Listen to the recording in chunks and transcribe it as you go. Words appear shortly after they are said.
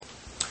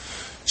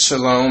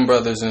Shalom,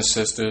 brothers and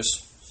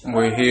sisters.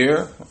 We're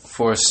here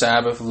for a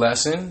Sabbath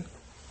lesson.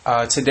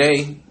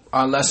 Today,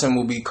 our lesson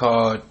will be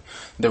called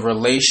The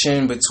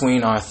Relation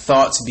Between Our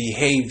Thoughts,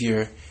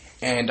 Behavior,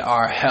 and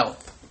Our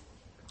Health.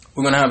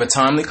 We're going to have a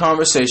timely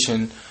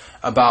conversation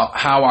about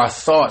how our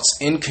thoughts,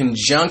 in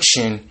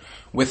conjunction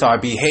with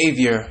our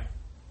behavior,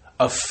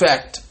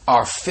 affect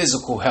our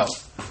physical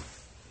health.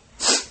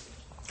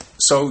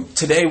 So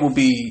today will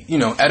be,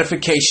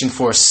 edification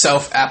for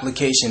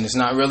self-application. It's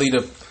not really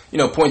to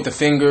point the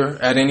finger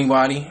at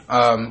anybody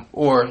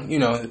or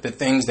the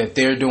things that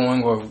they're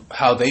doing or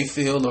how they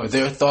feel or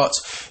their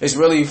thoughts. It's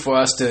really for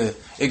us to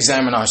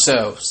examine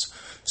ourselves.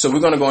 So we're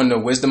going to go into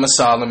Wisdom of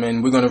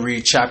Solomon. We're going to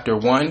read chapter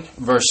 1,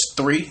 verse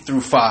 3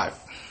 through 5.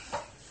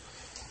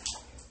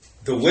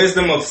 The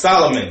Wisdom of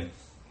Solomon,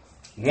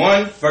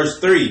 1 verse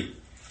 3.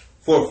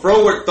 For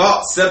froward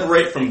thoughts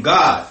separate from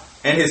God,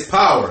 and his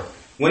power,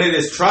 when it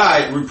is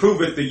tried,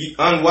 reproveth the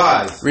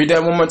unwise. Read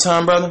that one more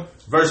time, brother.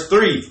 Verse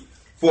 3.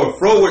 For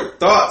froward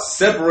thoughts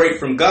separate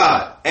from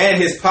God,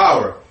 and his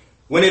power,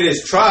 when it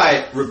is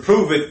tried,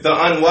 reproveth the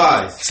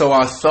unwise. So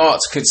our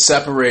thoughts could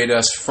separate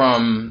us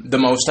from the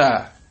Most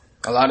High.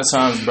 A lot of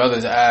times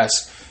brothers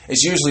ask,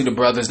 it's usually the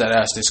brothers that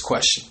ask this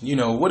question.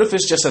 What if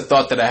it's just a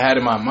thought that I had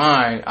in my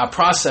mind? I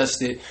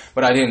processed it,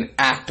 but I didn't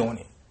act on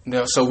it.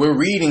 So we're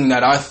reading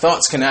that our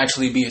thoughts can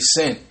actually be a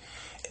sin.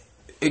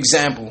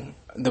 Example,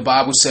 the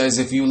Bible says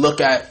if you look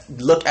at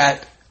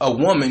a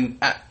woman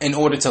in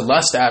order to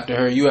lust after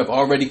her, you have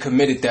already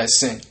committed that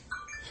sin.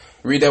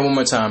 Read that one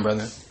more time,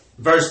 brother.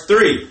 Verse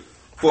 3.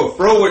 For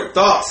froward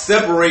thoughts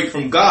separate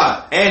from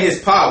God and his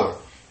power.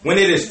 When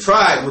it is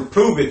tried,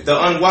 reproveth the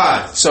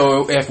unwise.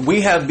 So if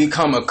we have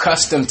become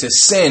accustomed to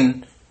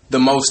sin, the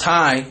Most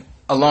High,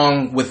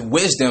 along with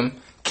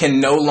wisdom,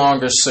 can no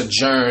longer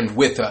sojourn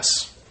with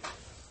us.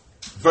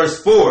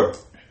 Verse 4.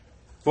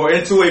 For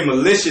into a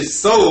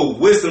malicious soul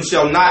wisdom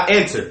shall not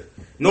enter,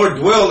 nor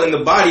dwell in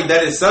the body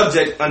that is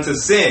subject unto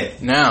sin.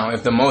 Now,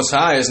 if the Most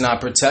High is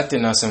not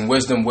protecting us and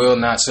wisdom will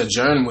not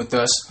sojourn with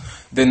us,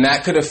 then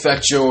that could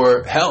affect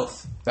your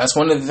health. That's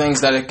one of the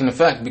things that it can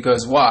affect.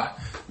 Because why?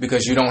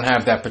 Because you don't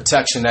have that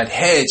protection. That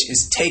hedge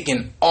is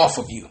taken off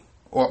of you,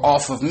 or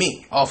off of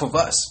me, off of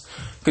us.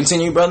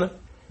 Continue, brother.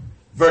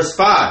 Verse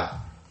 5.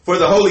 For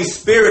the Holy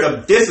Spirit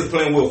of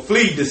discipline will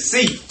flee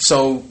deceit.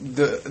 So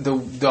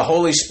the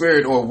Holy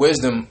Spirit or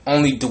wisdom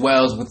only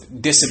dwells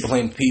with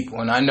disciplined people.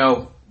 And I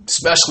know,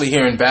 especially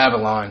here in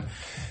Babylon,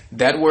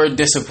 that word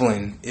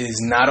discipline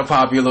is not a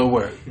popular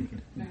word.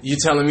 You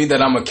telling me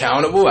that I'm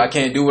accountable? I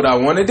can't do what I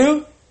want to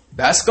do?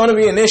 That's going to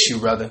be an issue,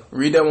 brother.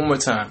 Read that one more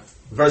time.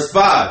 Verse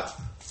 5.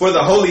 For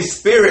the Holy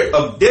Spirit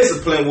of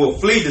discipline will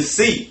flee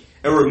deceit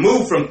and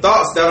remove from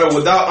thoughts that are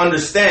without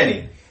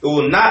understanding. It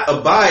will not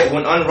abide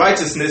when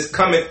unrighteousness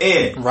cometh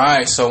in.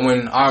 Right. So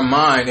when our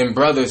mind, and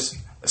brothers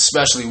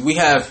especially, we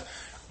have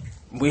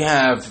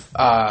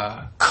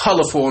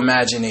colorful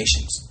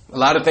imaginations. A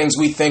lot of things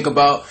we think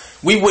about,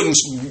 we wouldn't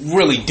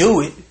really do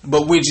it,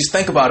 but we just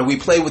think about it. We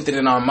play with it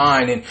in our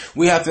mind, and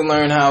we have to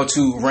learn how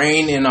to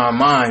rein in our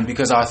mind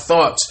because our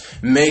thoughts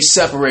may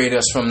separate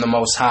us from the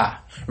Most High.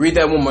 Read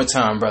that one more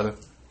time, brother.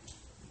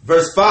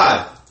 Verse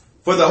 5.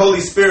 For the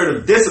Holy Spirit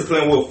of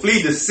discipline will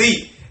flee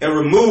deceit and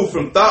remove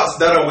from thoughts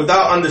that are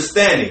without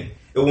understanding.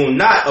 It will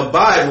not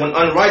abide when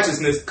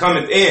unrighteousness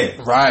cometh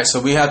in. Right, so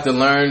we have to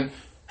learn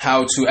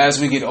how to, as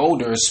we get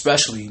older,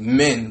 especially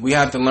men, we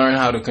have to learn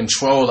how to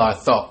control our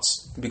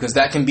thoughts, because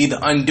that can be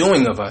the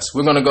undoing of us.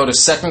 We're going to go to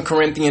 2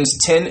 Corinthians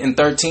 10 and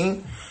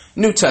 13,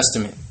 New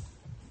Testament.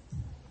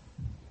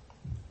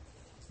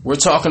 We're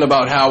talking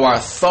about how our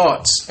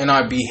thoughts and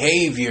our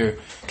behavior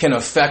can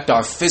affect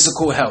our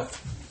physical health.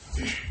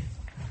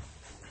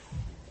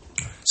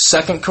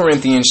 2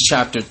 Corinthians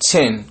chapter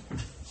 10,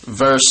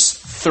 verse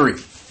 3.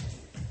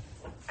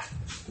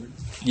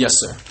 Yes,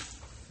 sir.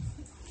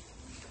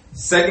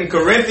 2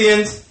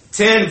 Corinthians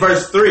 10,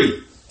 verse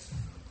 3.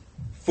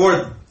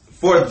 For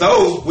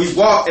though we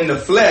walk in the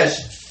flesh,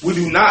 we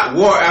do not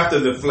war after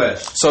the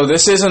flesh. So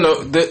this isn't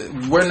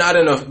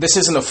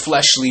a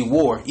fleshly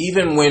war.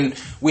 Even when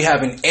we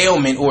have an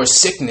ailment or a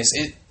sickness,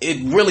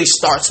 it really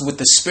starts with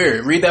the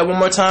spirit. Read that one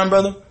more time,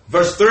 brother.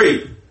 Verse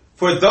 3.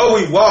 For though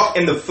we walk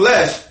in the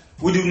flesh,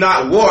 we do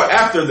not war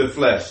after the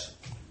flesh.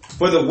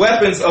 For the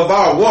weapons of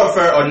our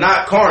warfare are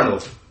not carnal,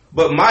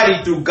 but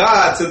mighty through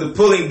God to the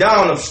pulling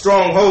down of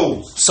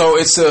strongholds. So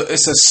it's a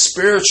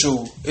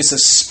spiritual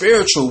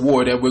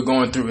war that we're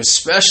going through,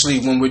 especially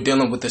when we're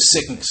dealing with the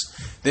sickness.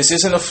 This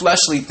isn't a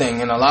fleshly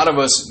thing, and a lot of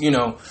us,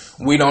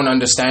 we don't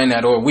understand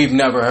that, or we've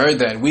never heard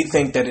that. We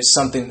think that it's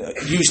something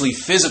usually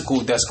physical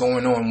that's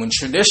going on, when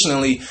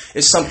traditionally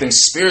it's something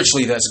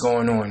spiritually that's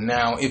going on.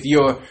 Now, if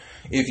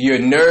your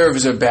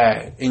nerves are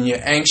bad and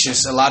you're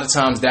anxious, a lot of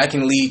times that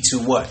can lead to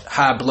what?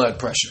 High blood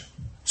pressure.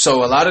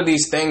 So a lot of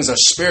these things are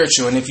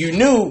spiritual. And if you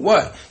knew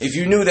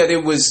that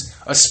it was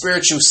a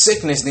spiritual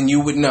sickness, then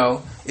you would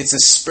know it's a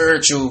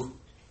spiritual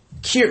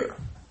cure.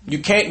 You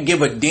can't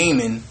give a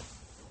demon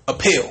a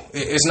pill.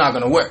 It's not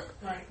going to work.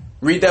 Right.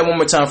 Read that one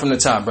more time from the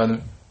top,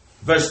 brother.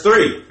 Verse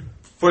 3.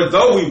 For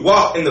though we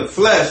walk in the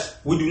flesh,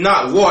 we do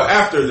not war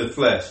after the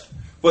flesh.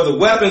 For the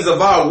weapons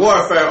of our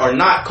warfare are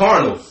not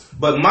carnal,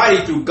 but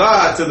mighty through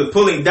God to the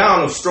pulling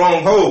down of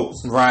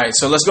strongholds. Right.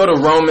 So let's go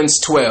to Romans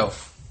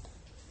 12.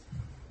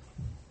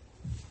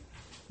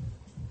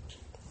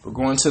 We're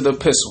going to the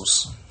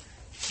epistles.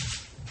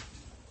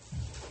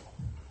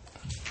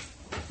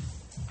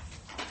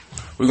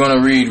 We're going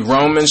to read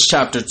Romans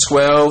chapter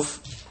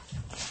 12,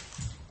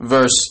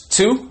 verse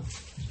 2.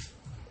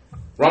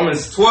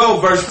 Romans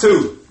 12, verse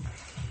 2.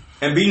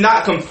 And be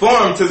not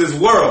conformed to this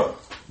world,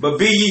 but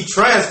be ye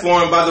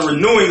transformed by the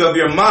renewing of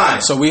your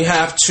mind. So we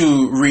have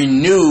to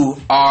renew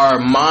our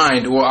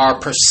mind or our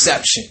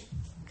perception.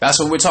 That's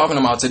what we're talking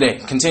about today.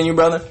 Continue,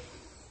 brother.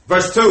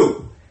 Verse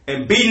 2.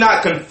 And be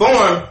not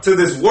conformed to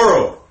this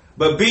world,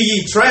 but be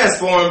ye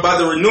transformed by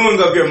the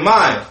renewing of your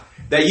mind,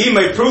 that ye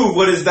may prove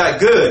what is that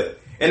good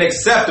and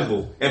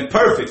acceptable and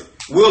perfect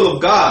will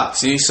of God.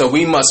 See, so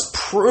we must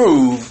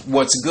prove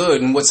what's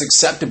good and what's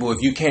acceptable.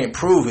 If you can't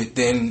prove it,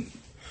 then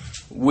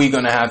we're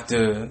gonna have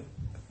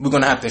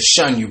to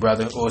shun you,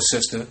 brother or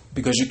sister,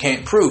 because you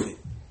can't prove it.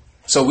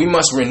 So we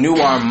must renew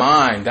our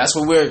mind. That's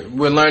what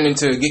we're learning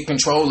to get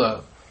control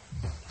of.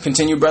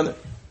 Continue, brother.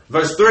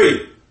 Verse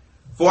 3.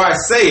 For I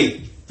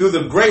say, through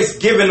the grace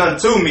given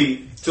unto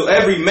me, to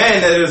every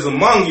man that is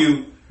among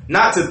you,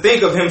 not to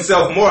think of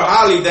himself more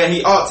highly than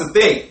he ought to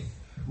think,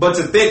 but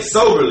to think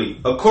soberly,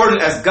 according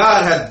as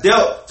God hath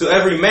dealt to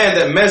every man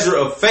that measure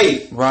of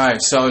faith.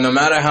 Right. So no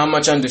matter how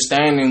much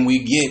understanding we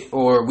get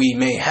or we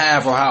may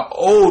have or how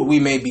old we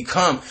may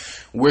become,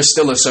 we're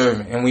still a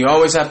servant. And we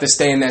always have to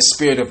stay in that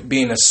spirit of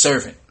being a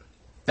servant.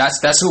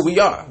 That's who we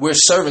are. We're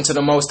servant to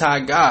the Most High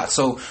God.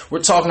 So we're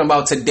talking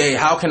about today,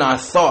 how can our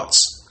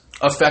thoughts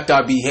affect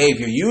our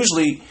behavior?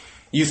 Usually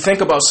you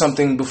think about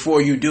something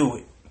before you do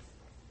it.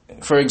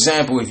 For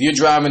example, if you're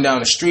driving down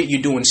the street,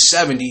 you're doing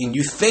 70 and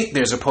you think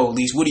there's a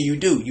police, what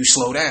do? You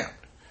slow down.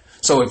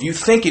 So if you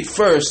think it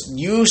first,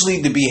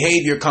 usually the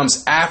behavior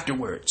comes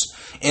afterwards.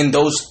 And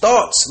those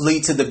thoughts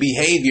lead to the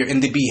behavior,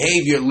 and the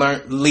behavior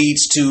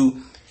leads to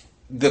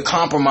the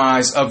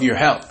compromise of your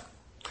health.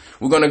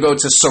 We're going to go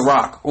to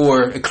Sirach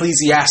or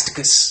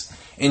Ecclesiasticus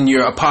in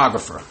your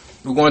apocrypha.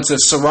 We're going to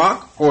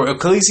Sirach or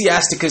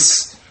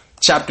Ecclesiasticus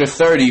chapter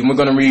 30, and we're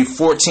going to read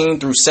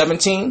 14 through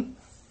 17.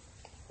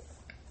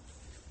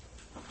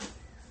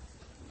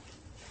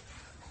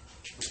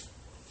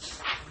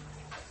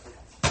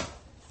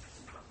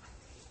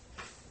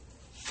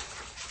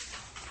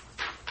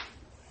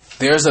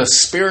 There's a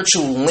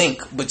spiritual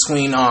link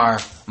between our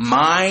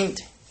mind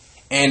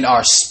and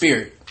our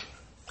spirit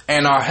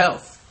and our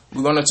health.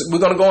 We're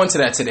gonna go into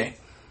that today.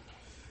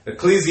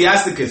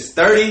 Ecclesiasticus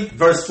 30,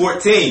 verse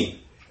 14.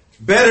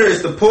 Better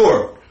is the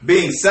poor,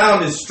 being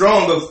sound and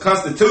strong of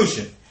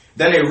constitution,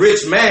 than a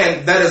rich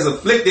man that is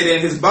afflicted in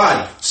his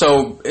body.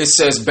 So it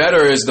says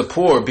better is the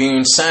poor,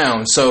 being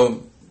sound.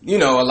 So, a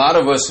lot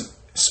of us,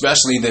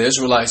 especially the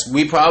Israelites,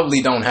 we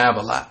probably don't have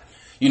a lot.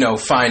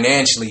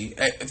 Financially,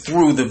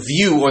 through the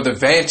view or the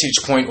vantage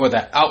point or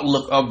the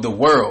outlook of the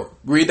world.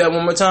 Read that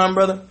one more time,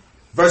 brother.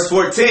 Verse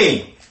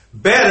 14.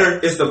 Better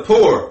is the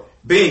poor,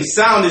 being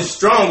sound and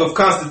strong of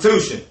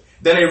constitution,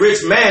 than a rich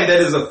man that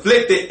is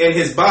afflicted in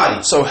his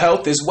body. So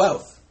health is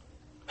wealth.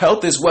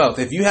 Health is wealth.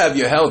 If you have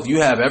your health,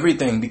 you have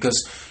everything.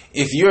 Because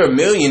if you're a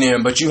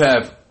millionaire, but you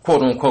have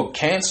quote unquote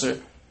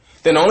cancer,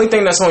 then the only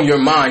thing that's on your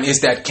mind is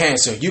that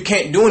cancer. You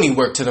can't do any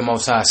work to the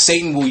Most High.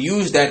 Satan will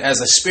use that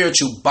as a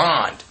spiritual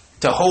bond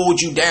to hold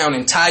you down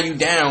and tie you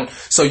down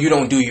so you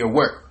don't do your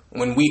work.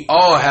 When we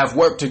all have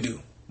work to do.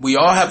 We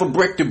all have a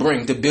brick to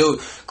bring to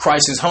build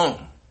Christ's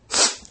home.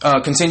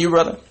 Continue,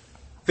 brother.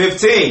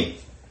 15.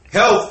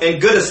 Health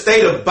and good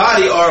estate of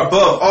body are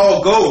above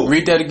all gold.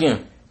 Read that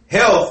again.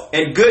 Health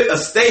and good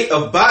estate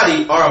of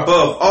body are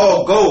above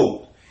all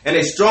gold, and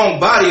a strong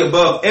body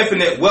above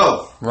infinite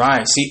wealth.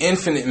 Right. See,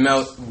 infinite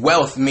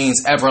wealth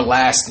means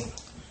everlasting.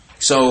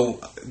 So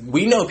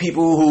we know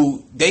people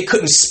who they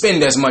couldn't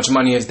spend as much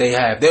money as they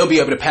have. They'll be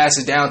able to pass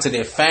it down to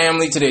their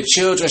family, to their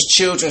children's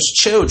children's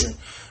children.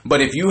 But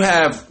if you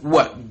have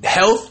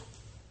health,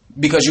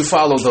 because you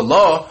follow the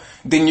law,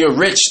 then you're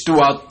rich through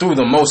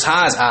the Most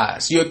High's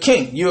eyes. You're a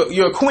king.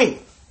 You're a queen.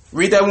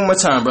 Read that one more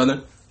time,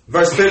 brother.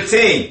 Verse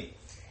 15.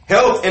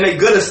 Health and a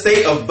good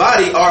estate of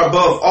body are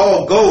above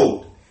all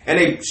gold, and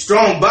a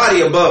strong body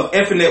above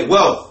infinite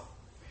wealth.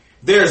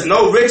 There is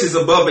no riches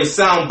above a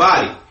sound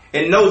body,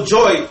 and no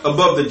joy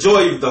above the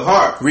joy of the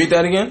heart. Read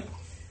that again.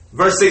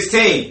 Verse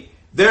 16.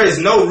 There is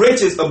no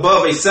riches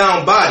above a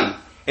sound body,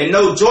 and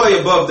no joy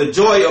above the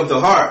joy of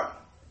the heart.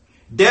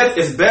 Death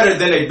is better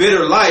than a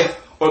bitter life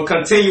or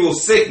continual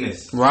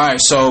sickness. Right.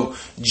 So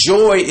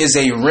joy is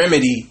a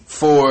remedy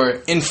for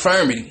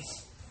infirmity.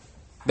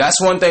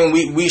 That's one thing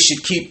we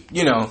should keep,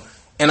 in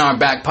our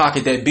back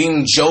pocket, that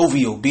being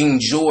jovial, being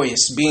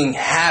joyous, being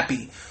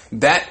happy,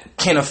 that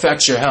can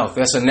affect your health.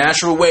 That's a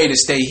natural way to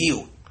stay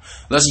healed.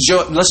 Let's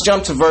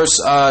jump to verse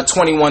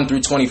 21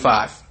 through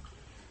 25.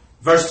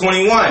 Verse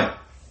 21.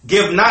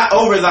 Give not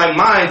over thy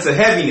mind to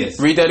heaviness.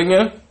 Read that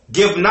again.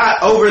 Give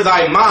not over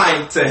thy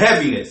mind to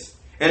heaviness,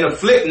 and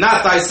afflict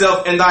not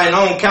thyself in thine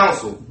own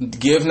counsel.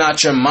 Give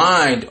not your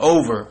mind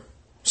over.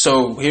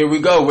 So here we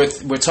go.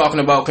 We're talking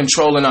about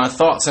controlling our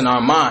thoughts and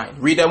our mind.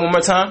 Read that one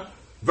more time.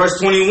 Verse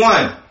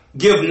 21,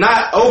 give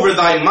not over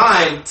thy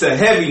mind to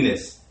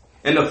heaviness,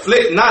 and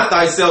afflict not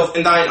thyself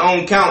in thine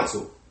own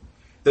counsel.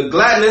 The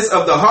gladness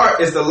of the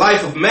heart is the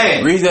life of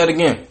man. Read that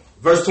again.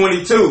 Verse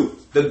 22,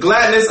 the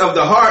gladness of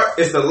the heart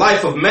is the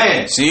life of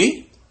man.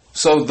 See?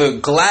 So the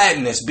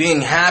gladness,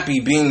 being happy,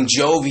 being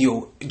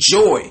jovial,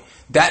 joy,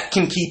 that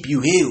can keep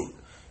you healed.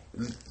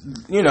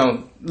 You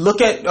know,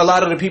 look at a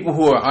lot of the people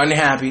who are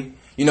unhappy.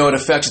 You know, it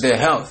affects their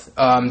health.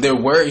 They're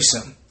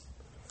worrisome.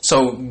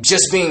 So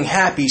just being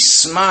happy,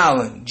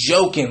 smiling,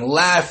 joking,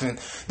 laughing,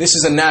 this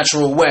is a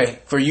natural way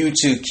for you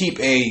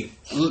to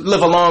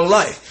live a long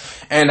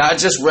life. And I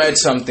just read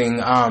something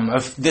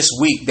this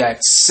week that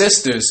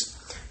sisters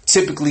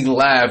typically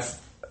laugh,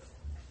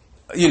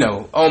 you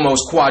know,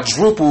 almost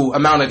quadruple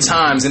amount of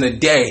times in a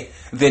day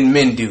than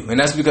men do. And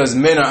that's because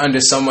men are under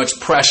so much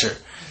pressure.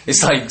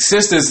 It's like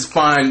sisters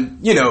find,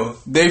 you know,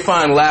 they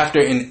find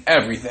laughter in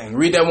everything.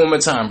 Read that one more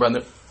time,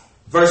 brother.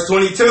 Verse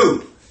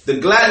 22, the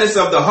gladness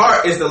of the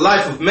heart is the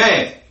life of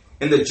man,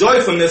 and the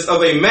joyfulness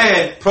of a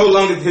man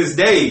prolongeth his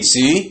days.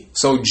 See?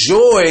 So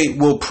joy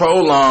will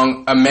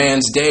prolong a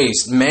man's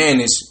days.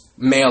 Man is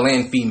male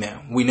and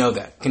female. We know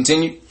that.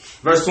 Continue.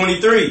 Verse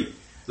 23,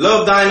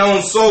 love thine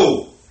own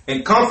soul,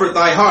 and comfort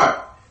thy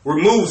heart.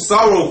 Remove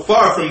sorrow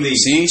far from thee.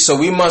 See? So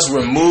we must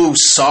remove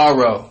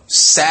sorrow,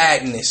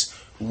 sadness.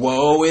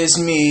 Woe is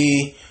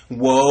me.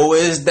 Woe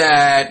is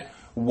that.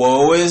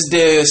 Woe is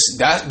this.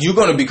 That you're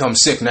going to become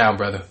sick now,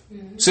 brother.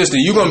 Mm-hmm. Sister,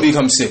 you're going to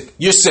become sick.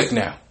 You're sick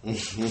now.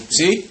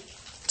 See?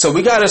 So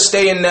we got to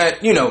stay in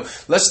that, you know,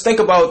 let's think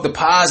about the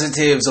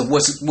positives of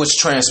what's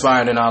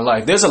transpired in our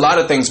life. There's a lot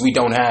of things we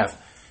don't have,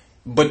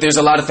 but there's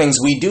a lot of things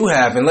we do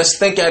have. And let's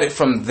think at it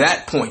from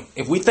that point.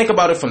 If we think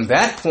about it from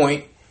that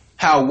point,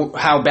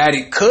 how bad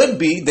it could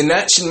be, then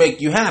that should make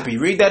you happy.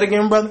 Read that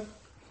again, brother.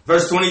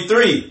 Verse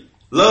 23,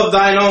 love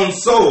thine own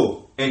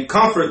soul and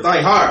comfort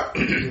thy heart.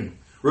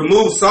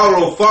 Remove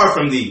sorrow far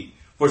from thee,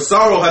 for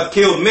sorrow hath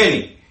killed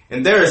many,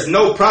 and there is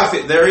no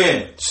profit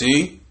therein.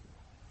 See?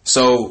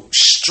 So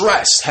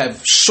stress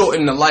have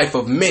shortened the life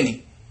of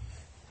many.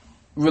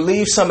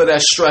 Relieve some of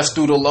that stress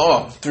through the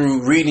law,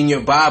 through reading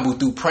your Bible,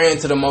 through praying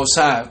to the Most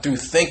High, through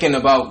thinking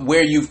about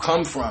where you've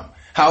come from,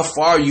 how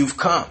far you've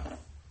come.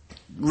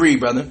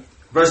 Read, brother.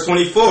 Verse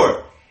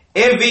 24,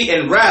 envy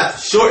and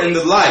wrath shorten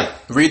the life.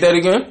 Read that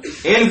again.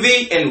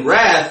 Envy and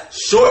wrath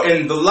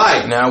shorten the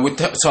life. Now we're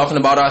talking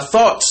about our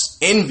thoughts.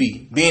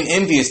 Envy, being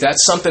envious,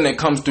 that's something that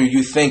comes through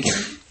you thinking.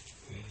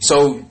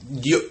 So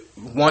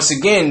once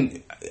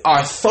again,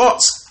 our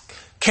thoughts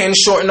can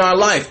shorten our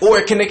life, or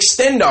it can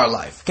extend our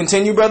life.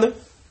 Continue, brother.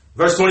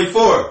 Verse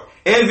 24,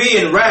 envy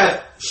and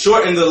wrath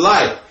shorten the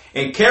life,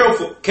 and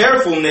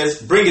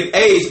carefulness bringeth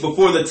age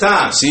before the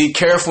time. See,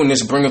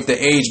 carefulness bringeth the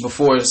age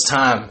before its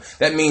time.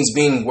 That means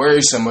being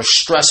worrisome or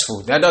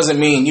stressful. That doesn't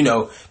mean, you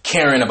know,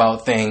 caring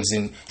about things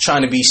and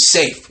trying to be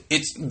safe.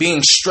 It's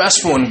being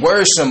stressful and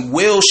worrisome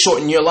will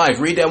shorten your life.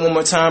 Read that one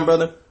more time,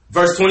 brother.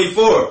 Verse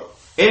 24,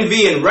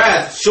 envy and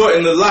wrath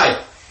shorten the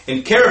life,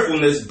 and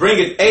carefulness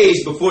bringeth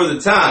age before the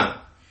time.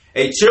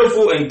 A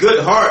cheerful and good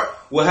heart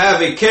will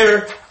have a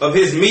care of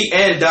his meat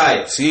and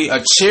diet. See,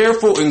 a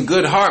cheerful and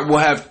good heart will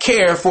have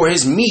care for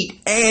his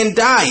meat and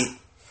diet.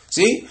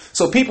 See?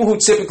 So people who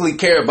typically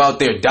care about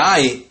their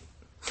diet,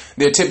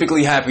 they're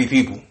typically happy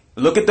people.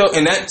 Look at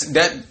and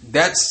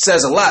that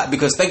says a lot,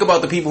 because think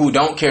about the people who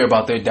don't care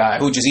about their diet,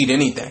 who just eat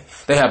anything.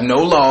 They have no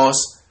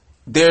laws.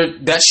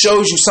 That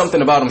shows you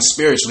something about them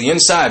spiritually.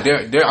 Inside,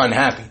 they're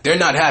unhappy. They're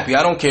not happy.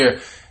 I don't care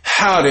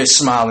how they're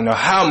smiling or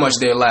how much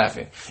they're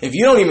laughing. If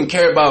you don't even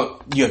care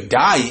about your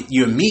diet,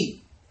 your meat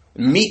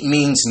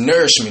means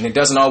nourishment. It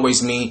doesn't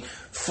always mean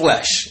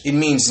flesh. It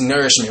means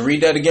nourishment.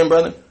 Read that again,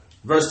 brother.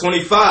 Verse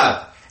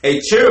 25.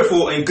 A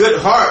cheerful and good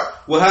heart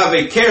will have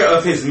a care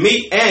of his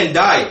meat and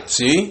diet.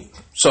 See?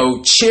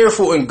 So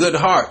cheerful and good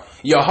heart.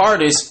 Your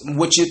heart is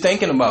what you're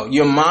thinking about.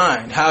 Your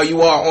mind, how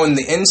you are on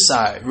the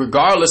inside,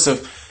 regardless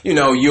of, you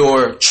know,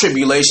 your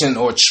tribulation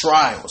or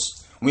trials.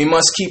 We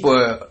must keep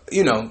a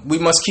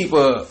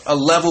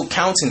level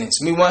countenance.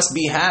 We must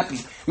be happy.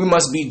 We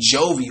must be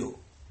jovial.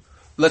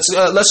 Let's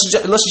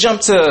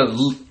jump to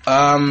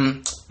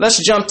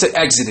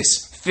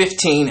Exodus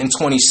 15 and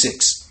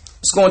 26.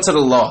 Let's go into the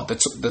law,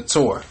 the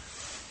Torah.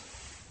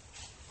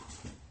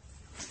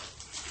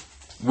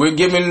 We're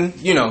given,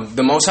 you know,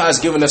 the Most High has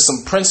given us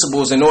some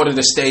principles in order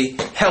to stay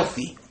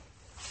healthy.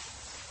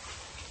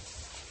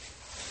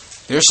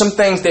 There's some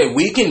things that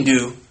we can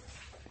do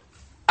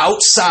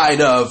outside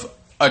of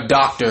a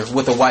doctor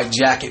with a white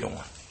jacket on.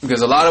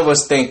 Because a lot of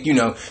us think, you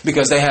know,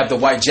 because they have the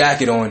white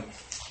jacket on,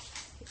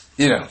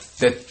 you know,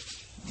 that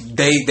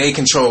they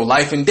control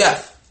life and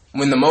death.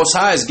 When the Most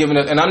High is giving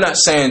it, and I'm not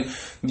saying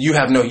you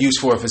have no use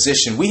for a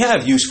physician. We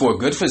have use for a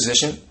good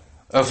physician.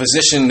 A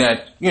physician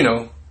that, you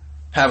know,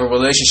 have a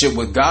relationship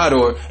with God,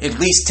 or at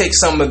least take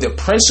some of the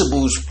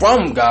principles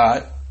from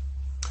God.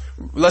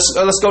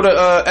 Let's go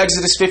to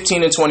Exodus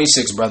 15 and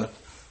 26, brother.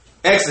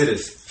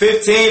 Exodus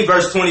 15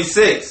 verse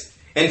 26,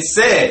 and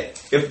said,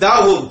 if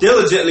thou wilt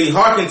diligently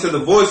hearken to the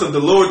voice of the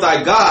Lord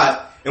thy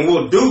God, and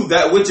will do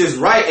that which is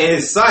right in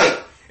his sight,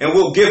 and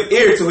will give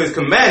ear to his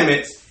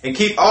commandments, and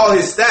keep all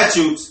his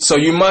statutes. So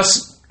you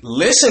must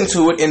listen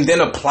to it and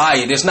then apply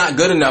it. It's not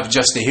good enough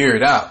just to hear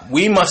it out.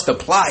 We must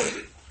apply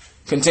it.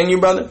 Continue,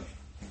 brother.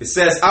 It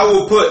says, I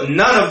will put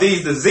none of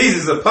these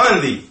diseases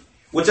upon thee,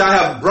 which I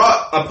have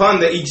brought upon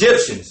the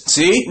Egyptians.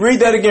 See?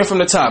 Read that again from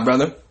the top,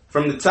 brother.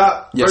 From the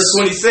top, Yes. verse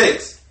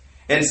 26.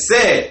 And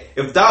said,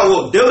 if thou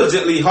wilt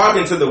diligently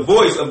hearken to the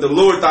voice of the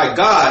Lord thy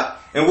God,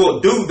 and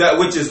wilt do that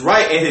which is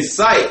right in his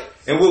sight,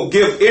 and wilt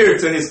give ear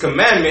to his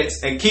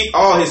commandments, and keep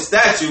all his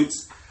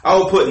statutes, I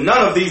will put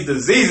none of these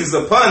diseases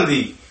upon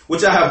thee,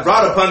 which I have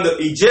brought upon the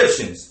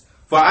Egyptians.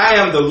 For I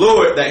am the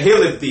Lord that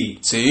healeth thee.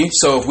 See?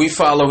 So if we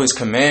follow his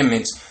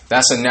commandments,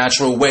 that's a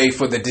natural way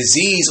for the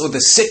disease or the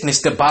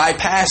sickness to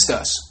bypass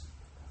us.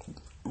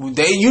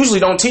 They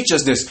usually don't teach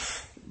us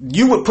this.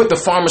 You would put the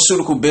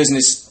pharmaceutical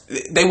business,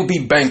 they would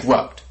be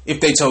bankrupt if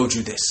they told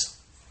you this.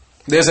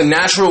 There's a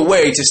natural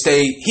way to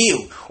stay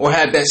healed or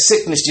have that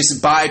sickness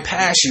just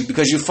bypass you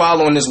because you're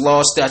following his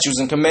laws, statutes,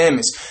 and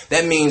commandments.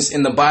 That means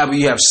in the Bible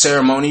you have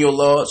ceremonial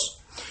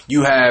laws,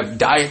 you have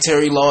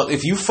dietary laws.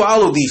 If you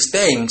follow these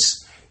things,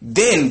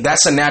 then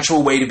that's a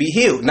natural way to be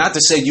healed. Not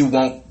to say you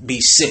won't be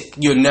sick.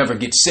 You'll never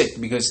get sick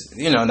because,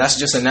 that's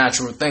just a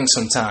natural thing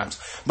sometimes.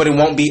 But it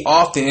won't be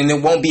often, and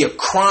it won't be a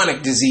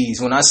chronic disease.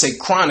 When I say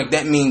chronic,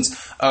 that means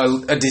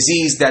a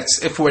disease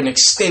that's for an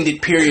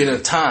extended period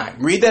of time.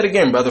 Read that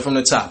again, brother, from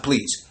the top,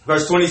 please.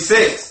 Verse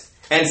 26.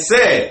 And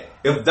said,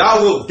 if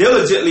thou wilt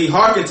diligently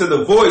hearken to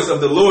the voice of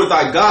the Lord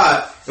thy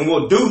God, and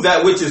wilt do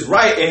that which is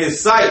right in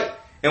his sight,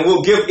 and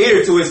will give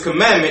ear to his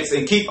commandments,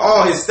 and keep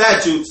all his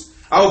statutes,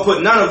 I will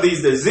put none of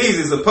these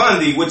diseases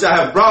upon thee, which I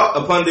have brought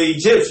upon the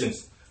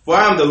Egyptians. For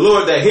I am the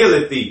Lord that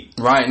healeth thee.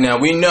 Right, now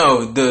we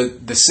know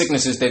the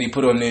sicknesses that he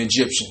put on the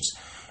Egyptians.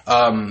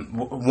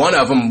 One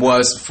of them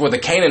was for the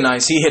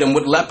Canaanites. He hit them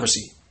with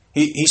leprosy.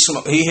 He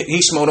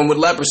smote them with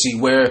leprosy.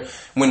 Where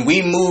when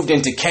we moved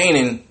into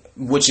Canaan,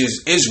 which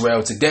is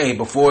Israel today,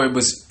 before it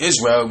was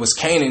Israel, it was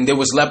Canaan. There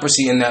was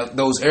leprosy in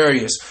those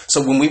areas.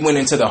 So when we went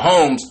into the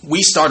homes,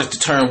 we started to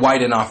turn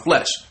white in our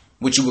flesh,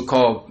 which you would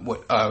call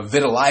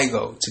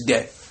vitiligo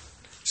today.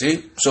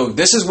 See, so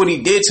this is what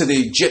he did to the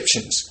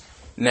Egyptians.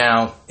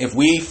 Now, if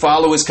we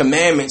follow his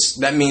commandments,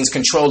 that means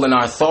controlling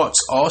our thoughts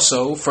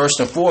also, first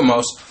and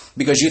foremost,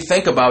 because you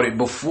think about it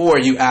before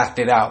you act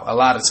it out a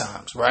lot of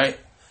times, right?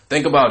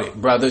 Think about it,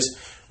 brothers.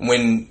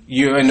 When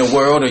you're in the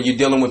world or you're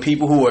dealing with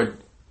people who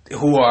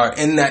are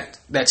in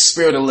that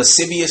spirit of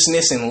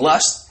lasciviousness and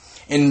lust,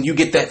 and you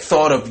get that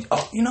thought of,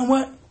 oh, you know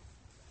what?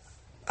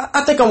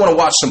 I think I want to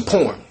watch some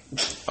porn.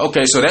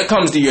 Okay, so that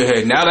comes to your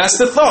head. Now that's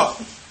the thought.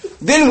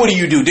 Then what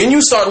do? Then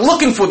you start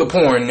looking for the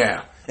porn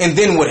now. And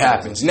then what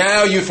happens?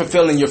 Now you're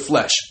fulfilling your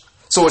flesh.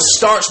 So it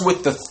starts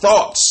with the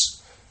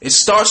thoughts. It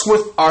starts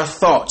with our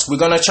thoughts. We're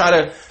going to try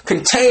to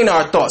contain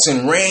our thoughts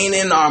and rein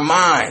in our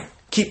mind.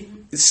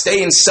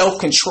 Stay in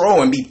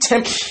self-control and be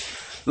tempted.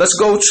 Let's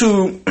go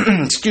to,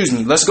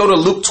 let's go to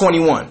Luke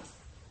 21.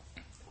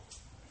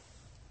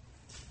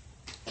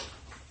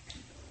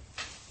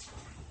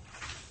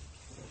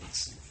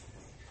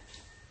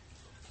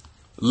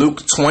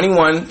 Luke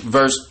 21,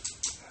 verse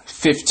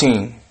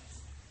 15.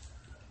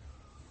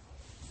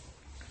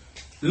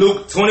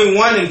 Luke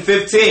 21 and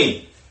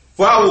 15.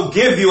 For I will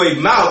give you a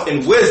mouth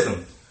and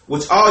wisdom,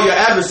 which all your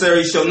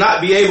adversaries shall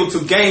not be able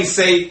to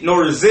gainsay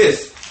nor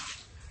resist.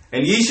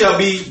 And ye shall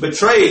be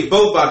betrayed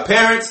both by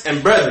parents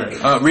and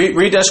brethren.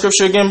 Read that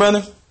scripture again,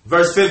 brother.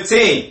 Verse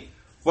 15.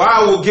 For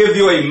I will give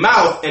you a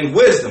mouth and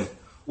wisdom,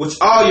 which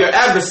all your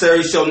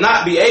adversaries shall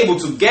not be able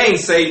to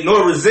gainsay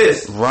nor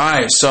resist.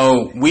 Right.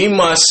 So we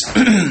must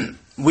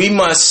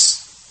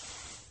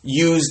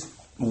use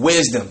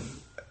wisdom,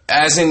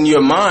 as in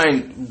your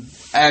mind,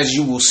 as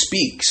you will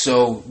speak.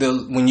 So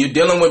when you're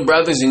dealing with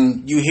brothers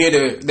and you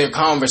hear their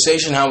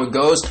conversation, how it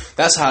goes,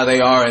 that's how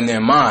they are in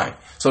their mind.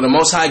 So the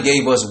Most High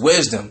gave us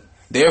wisdom,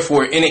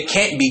 therefore, and it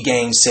can't be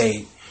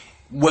gainsayed.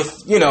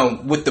 With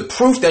the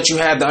proof that you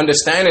have, the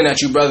understanding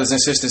that you brothers and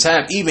sisters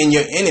have, even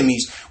your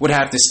enemies would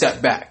have to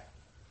step back.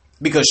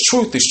 Because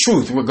truth is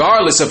truth,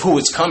 regardless of who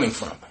it's coming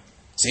from.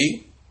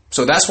 See?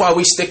 So that's why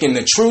we stick in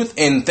the truth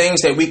and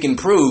things that we can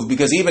prove,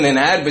 because even an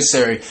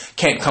adversary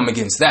can't come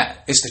against that.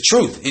 It's the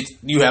truth.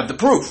 You have the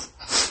proof.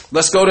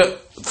 Let's go to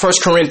 1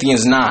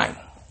 Corinthians 9.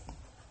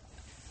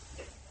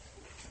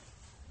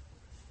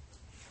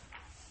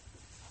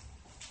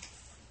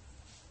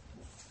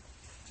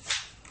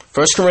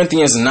 First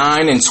Corinthians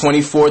 9 and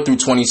 24 through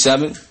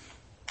 27.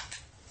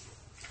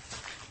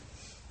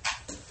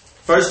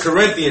 1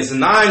 Corinthians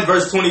 9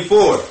 verse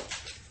 24.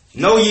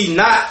 Know ye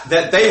not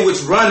that they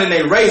which run in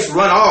a race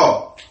run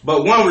all,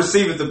 but one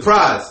receiveth the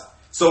prize?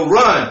 So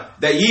run,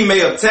 that ye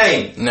may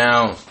obtain.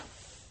 Now,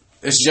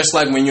 it's just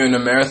like when you're in a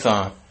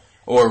marathon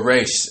or a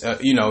race,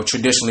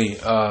 traditionally,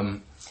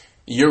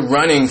 you're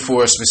running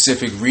for a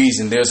specific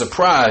reason. There's a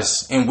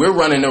prize, and we're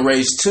running a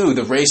race too.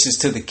 The race is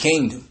to the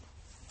kingdom.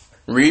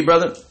 Read,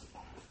 brother.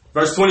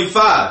 Verse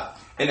 25.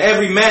 and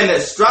every man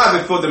that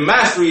striveth for the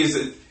mastery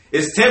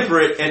is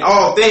temperate in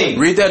all things.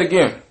 Read that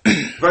again.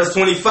 Verse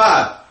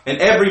 25. And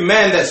every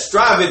man that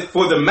striveth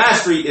for the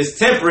mastery is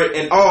temperate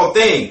in all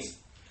things.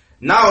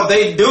 Now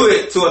they do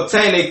it to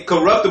obtain a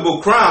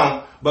corruptible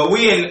crown, but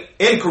we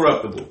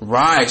incorruptible.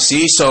 Right.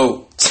 See,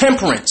 so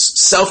temperance,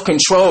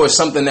 self-control is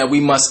something that we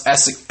must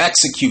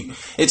execute.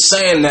 It's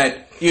saying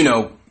that, you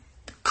know,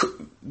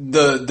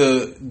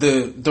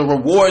 the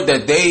reward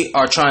that they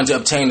are trying to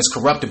obtain is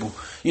corruptible.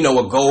 You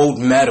know, a gold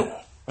medal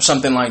or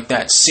something like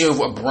that,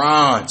 silver,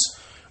 bronze.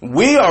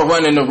 We are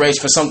running the race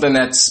for something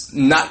that's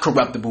not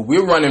corruptible.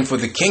 We're running for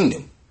the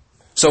kingdom.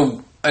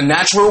 So a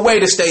natural way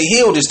to stay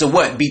healed is to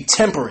what? Be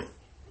temperate.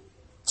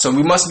 So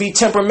we must be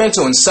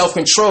temperamental and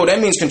self-control. That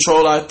means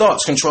control our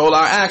thoughts, control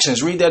our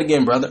actions. Read that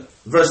again, brother.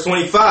 Verse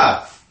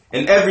 25.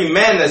 And every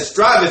man that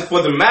striveth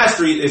for the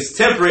mastery is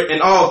temperate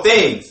in all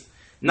things.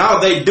 Now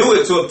they do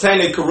it to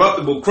obtain a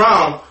corruptible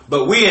crown,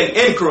 but we an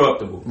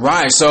incorruptible.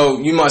 Right. So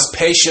you must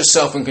pace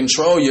yourself and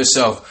control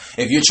yourself.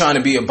 If you're trying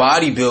to be a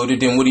bodybuilder,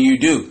 then what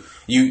do?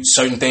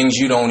 Certain things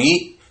you don't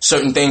eat,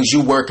 certain things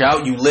you work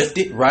out, you lift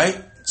it,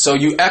 right? So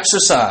you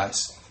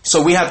exercise.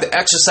 So we have to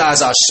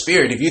exercise our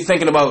spirit. If you're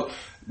thinking about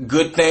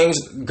good things,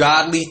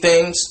 godly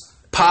things,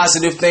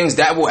 positive things,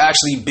 that will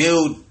actually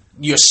build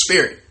your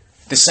spirit.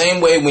 The same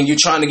way when you're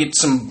trying to get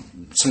some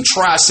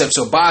triceps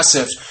or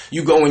biceps,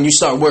 you go and you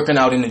start working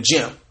out in the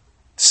gym.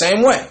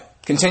 Same way.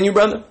 Continue,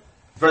 brother.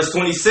 Verse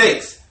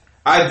 26.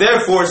 I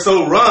therefore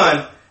so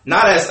run,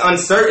 not as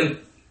uncertainly,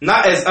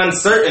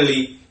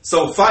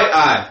 so fight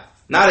I,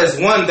 not as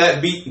one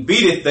that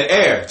beateth the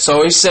air.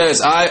 So he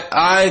says,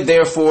 I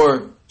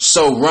therefore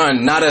so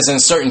run, not as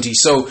uncertainty.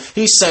 So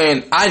he's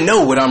saying, I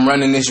know what I'm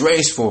running this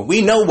race for.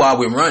 We know why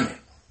we're running.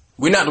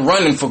 We're not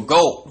running for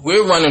gold.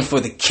 We're running for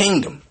the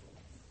kingdom.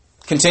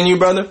 Continue,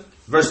 brother.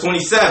 Verse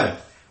 27.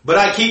 But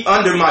I keep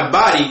under my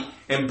body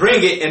and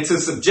bring it into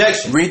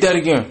subjection. Read that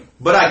again.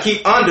 But I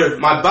keep under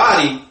my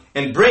body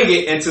and bring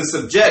it into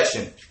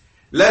subjection,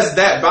 lest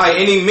that by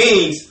any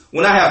means,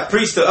 when I have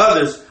preached to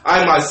others,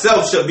 I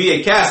myself shall be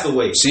a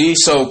castaway. See,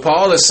 so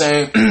Paul is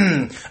saying,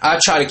 I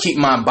try to keep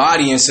my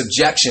body in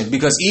subjection,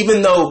 because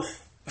even though,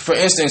 for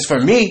instance, for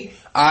me,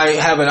 I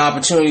have an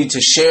opportunity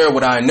to share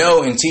what I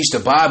know and teach the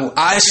Bible,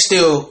 I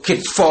still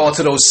could fall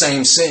to those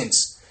same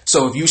sins.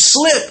 So if you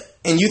slip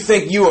and you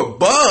think you're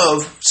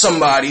above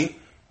somebody,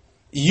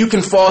 you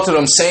can fall to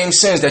them same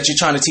sins that you're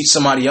trying to teach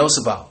somebody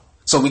else about.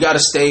 So we got to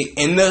stay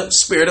in the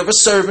spirit of a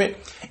servant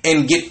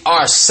and get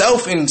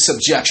ourselves in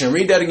subjection.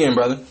 Read that again,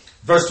 brother.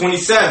 Verse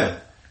 27.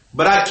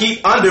 But I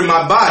keep under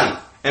my body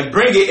and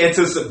bring it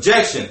into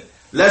subjection,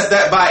 lest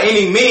that by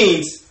any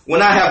means,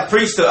 when I have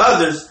preached to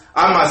others,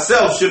 I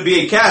myself should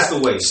be a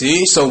castaway.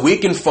 See, so we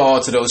can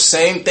fall to those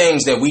same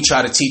things that we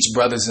try to teach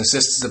brothers and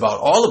sisters about.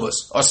 All of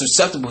us are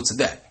susceptible to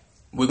that.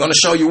 We're going to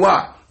show you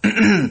why.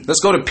 Let's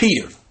go to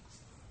Peter.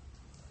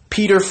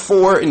 Peter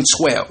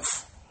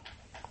 4:12.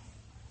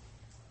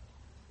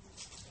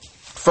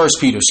 1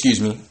 Peter,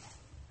 excuse me.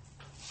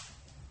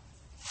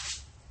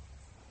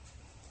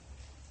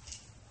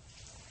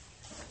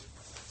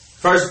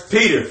 First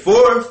Peter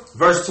 4,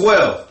 verse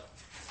 12.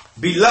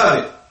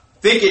 Beloved,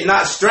 think it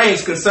not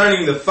strange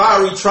concerning the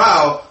fiery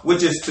trial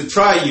which is to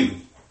try you,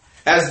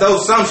 as though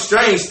some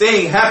strange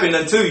thing happened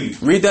unto you.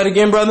 Read that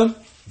again, brother.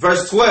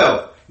 Verse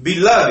 12.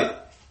 Beloved,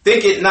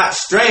 think it not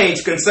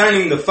strange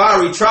concerning the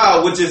fiery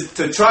trial which is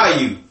to try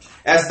you,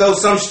 as though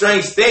some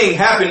strange thing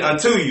happened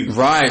unto you.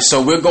 Right,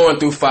 so we're going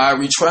through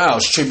fiery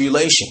trials,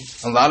 tribulation.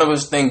 A lot of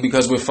us think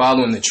because we're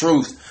following the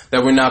truth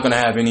that we're not going to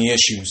have any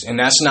issues, and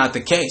that's not the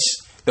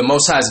case. The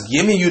Most High is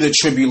giving you the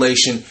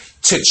tribulation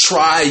to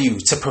try you,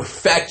 to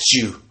perfect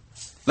you.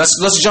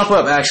 Let's jump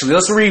up, actually.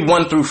 Let's read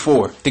 1 through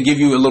 4 to give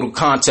you a little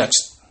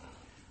context.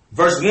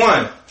 Verse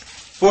 1.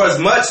 For as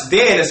much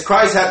then as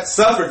Christ hath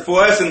suffered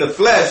for us in the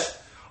flesh,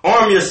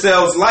 arm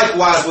yourselves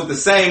likewise with the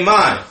same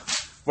mind.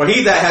 For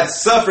he that hath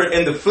suffered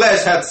in the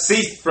flesh hath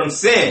ceased from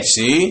sin.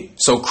 See?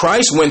 So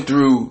Christ went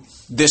through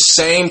this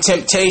same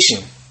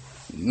temptation.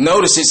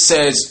 Notice it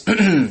says,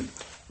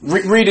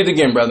 read it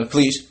again, brother,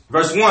 please.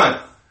 Verse 1.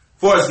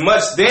 For as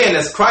much then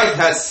as Christ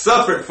hath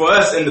suffered for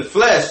us in the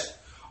flesh,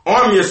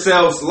 arm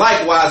yourselves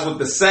likewise with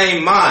the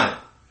same mind.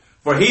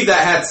 For he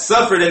that hath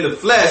suffered in the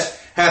flesh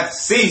hath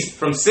ceased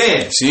from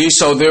sin. See,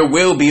 so there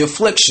will be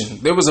affliction.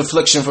 There was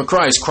affliction for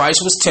Christ. Christ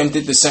was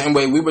tempted the same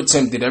way we were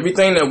tempted.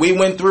 Everything that we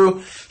went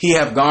through, he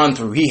have gone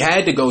through. He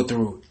had to go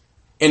through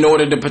in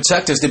order to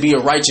protect us, to be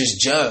a righteous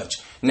judge.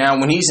 Now,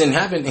 when he's in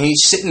heaven,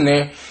 he's sitting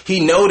there, he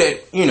know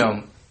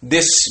that,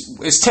 this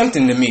is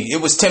tempting to me.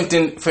 It was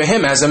tempting for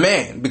him as a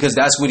man, because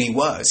that's what he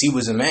was. He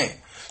was a man.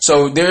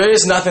 So there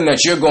is nothing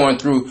that you're going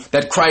through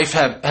that Christ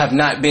have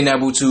not been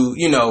able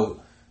to,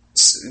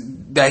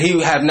 that he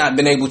have not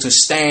been able to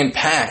stand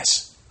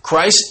past.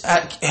 Christ,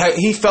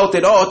 he felt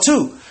it all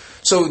too.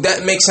 So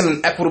that makes him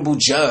an equitable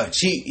judge.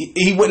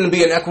 He wouldn't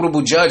be an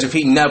equitable judge if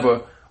he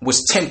never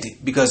was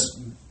tempted, because,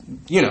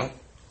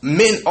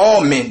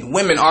 all men,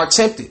 women are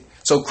tempted.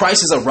 So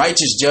Christ is a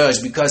righteous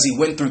judge because he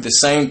went through the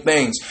same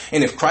things.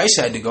 And if Christ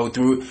had to go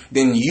through it,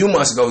 then you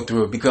must go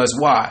through it. Because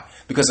why?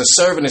 because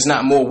a servant is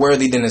not more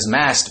worthy than his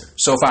master.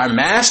 So if our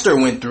master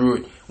went through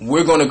it,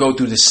 we're going to go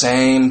through the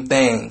same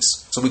things.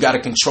 So we got to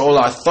control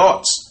our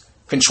thoughts,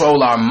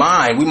 control our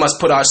mind. We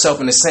must put ourselves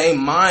in the same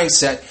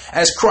mindset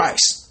as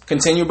Christ.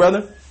 Continue,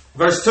 brother.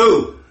 Verse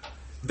 2,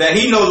 that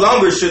he no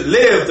longer should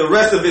live the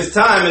rest of his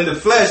time in the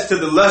flesh to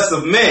the lusts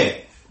of men,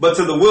 but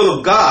to the will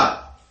of God.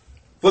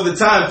 For the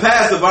time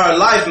past of our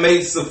life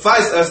may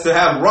suffice us to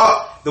have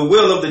wrought the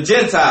will of the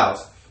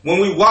Gentiles, when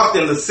we walked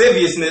in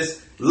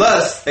lasciviousness,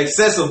 lust,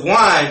 excessive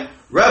wine,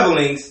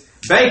 revelings,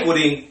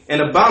 banqueting, and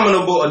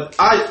abominable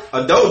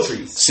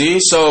adulteries. See,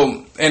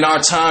 so in our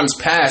times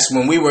past,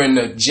 when we were in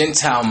the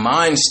Gentile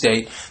mind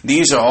state,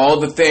 these are all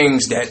the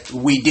things that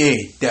we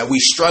did, that we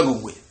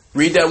struggled with.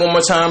 Read that one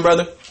more time,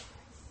 brother.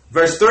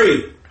 Verse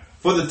 3,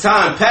 for the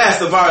time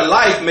past of our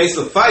life may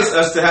suffice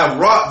us to have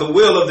wrought the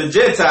will of the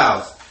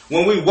Gentiles,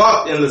 when we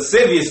walked in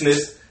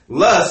lasciviousness,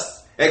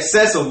 lust,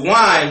 excessive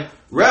wine,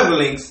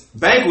 revelings,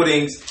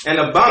 banquetings, and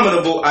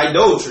abominable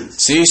idolatries.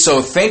 See,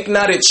 so think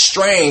not it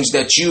strange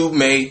that you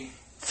may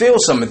feel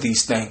some of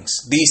these things.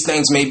 These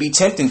things may be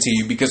tempting to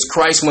you because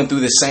Christ went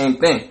through the same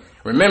thing.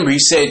 Remember, he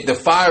said the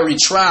fiery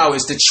trial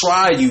is to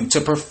try you,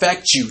 to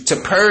perfect you, to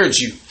purge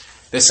you.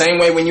 The same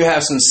way when you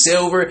have some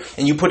silver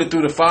and you put it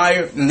through the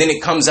fire and then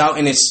it comes out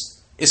and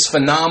it's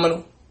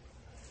phenomenal.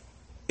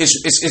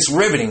 It's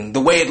riveting.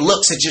 The way it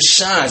looks, it just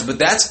shines. But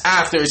that's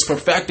after it's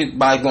perfected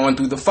by going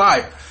through the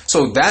fire.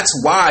 So that's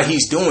why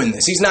he's doing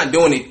this. He's not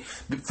doing it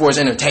for his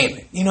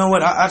entertainment. You know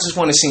what? I just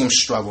want to see him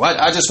struggle.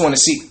 I just want to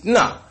see.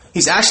 No,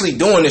 he's actually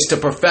doing this to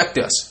perfect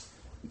us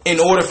in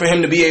order for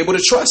him to be able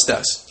to trust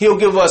us. He'll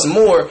give us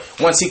more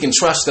once he can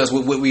trust us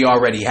with what we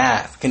already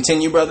have.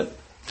 Continue, brother.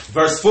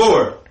 Verse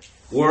 4,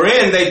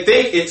 wherein they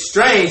think it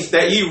strange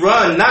that ye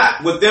run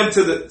not with them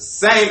to the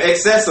same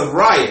excess of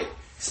riot,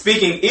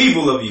 speaking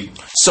evil of you.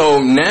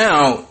 So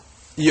now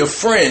your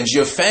friends,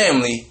 your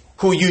family,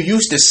 who you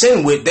used to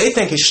sin with, they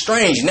think it's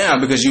strange now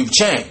because you've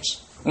changed.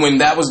 When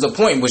that was the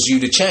point, was you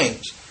to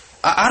change.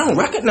 I don't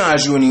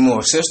recognize you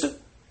anymore, sister.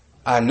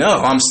 I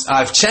know.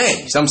 I've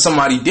changed. I'm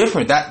somebody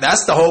different.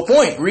 That's the whole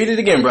point. Read it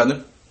again,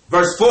 brother.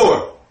 Verse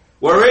 4,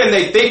 wherein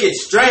they think it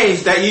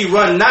strange that ye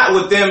run not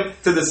with them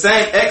to the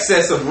same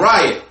excess of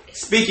riot,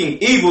 speaking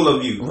evil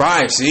of you.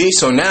 Right, see?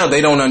 So now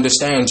they don't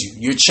understand you.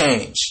 You're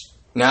changed.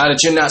 Now that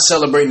you're not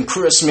celebrating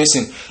Christmas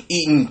and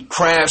eating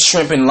crab,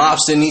 shrimp, and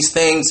lobster and these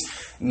things,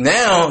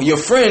 now your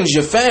friends,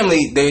 your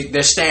family,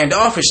 they're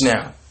standoffish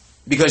now.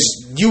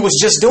 Because you was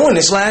just doing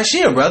this last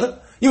year, brother.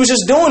 You was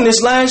just doing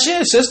this last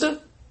year, sister.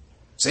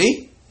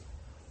 See?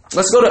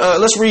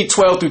 Let's read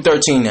 12 through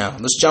 13 now.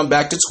 Let's jump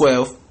back to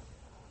 12.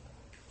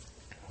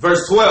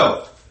 Verse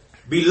 12.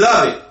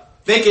 Beloved,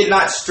 think it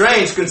not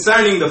strange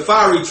concerning the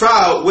fiery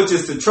trial which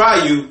is to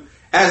try you,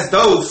 as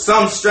though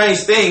some strange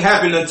thing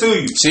happened unto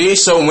you. See,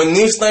 so when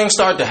these things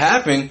start to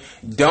happen,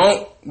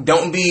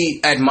 don't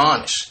be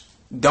admonished.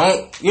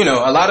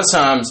 A lot of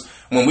times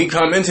when we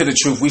come into the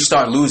truth, we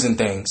start losing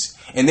things.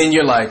 And then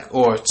you're like,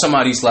 or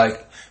somebody's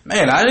like,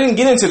 man, I didn't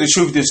get into the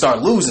truth to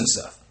start losing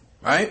stuff.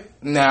 Right?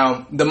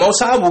 Now, the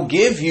Most High will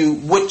give you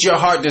what your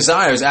heart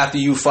desires after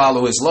you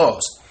follow his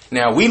laws.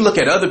 Now, we look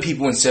at other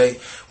people and say,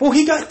 well,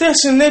 he got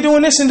this and they're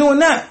doing this and doing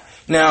that.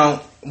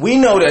 Now, we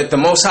know that the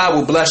Most High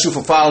will bless you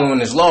for following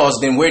his laws.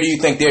 Then where do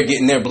you think they're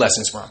getting their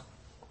blessings from?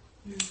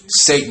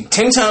 Satan.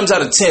 10 times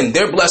out of 10,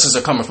 their blessings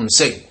are coming from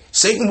Satan.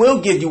 Satan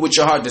will give you what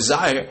your heart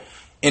desire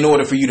in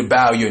order for you to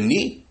bow your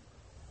knee.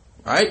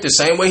 Right? The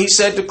same way he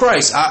said to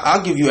Christ,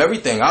 I'll give you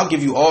everything. I'll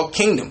give you all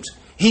kingdoms.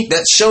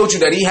 That showed you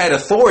that he had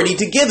authority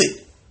to give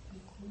it.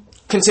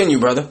 Continue,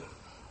 brother.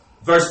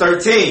 Verse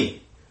 13.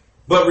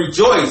 But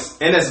rejoice,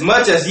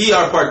 inasmuch as ye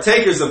are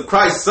partakers of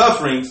Christ's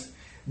sufferings,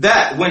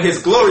 that when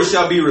his glory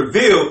shall be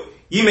revealed,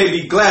 ye may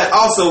be glad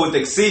also with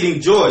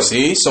exceeding joy.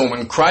 See, so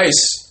when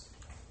Christ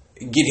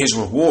get his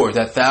reward,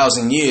 that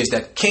 1,000 years,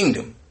 that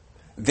kingdom,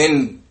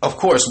 then of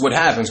course what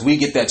happens? We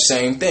get that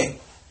same thing.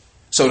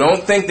 So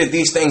don't think that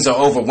these things are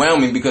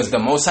overwhelming, because the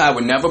Most High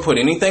would never put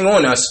anything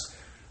on us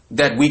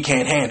that we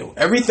can't handle.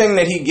 Everything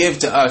that he gives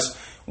to us,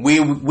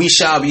 we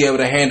shall be able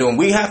to handle. And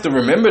we have to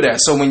remember that.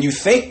 So when you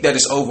think that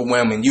it's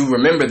overwhelming, you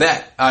remember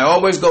that. I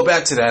always go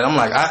back to that. I'm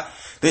like,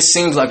 this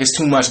seems like it's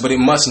too much, but it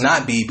must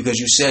not be, because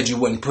you said you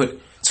wouldn't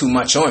put too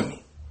much on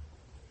me.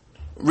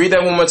 Read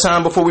that one more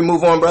time before we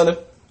move on, brother.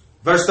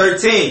 Verse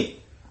 13.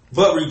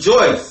 But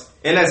rejoice,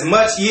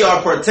 inasmuch ye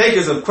are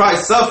partakers of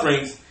Christ's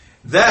sufferings,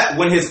 that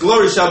when his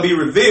glory shall be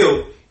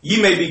revealed, ye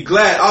may be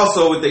glad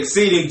also with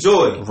exceeding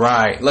joy.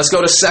 Right. Let's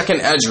go to 2nd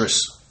Esdras.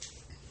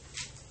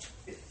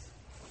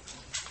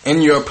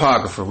 In your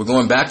Apocrypha. We're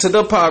going back to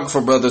the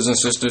Apocrypha, brothers and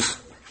sisters.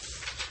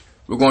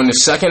 We're going to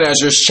 2nd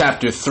Esdras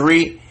chapter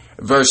 3,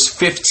 verse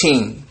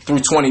 15 through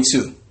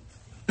 22.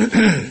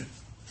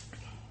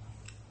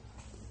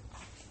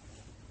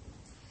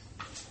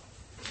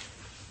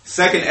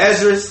 2nd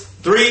Esdras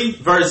 3,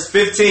 verse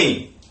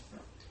 15.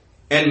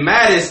 And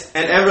madest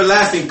an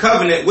everlasting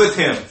covenant with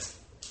him.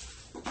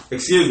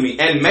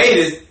 And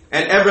madest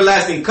an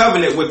everlasting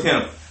covenant with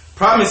him,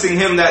 promising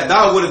him that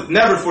thou wouldst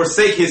never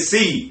forsake his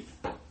seed.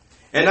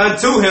 And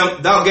unto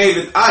him thou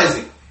gavest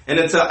Isaac, and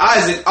unto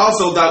Isaac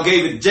also thou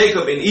gavest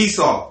Jacob and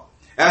Esau.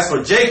 As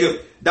for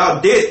Jacob, thou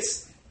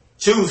didst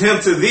choose him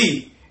to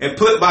thee, and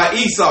put by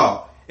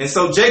Esau. And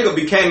so Jacob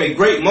became a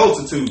great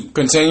multitude.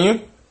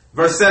 Continue.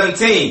 Verse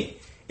 17.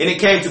 And it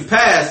came to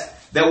pass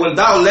that when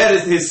thou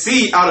leddest his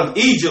seed out of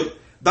Egypt,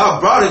 thou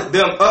broughtest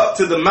them up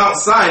to the Mount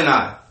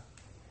Sinai.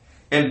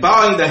 And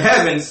bowing the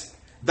heavens,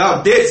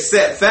 thou didst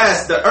set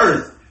fast the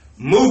earth,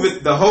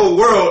 moveth the whole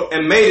world,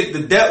 and made it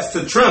the depths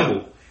to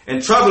tremble,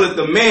 and troubleth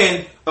the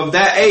men of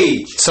that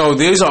age. So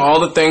these are all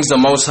the things the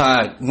Most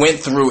High went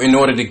through in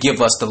order to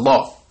give us the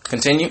law.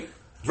 Continue.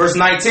 Verse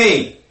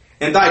 19.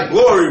 And thy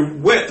glory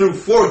went through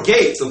 4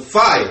 gates of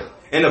fire,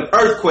 and of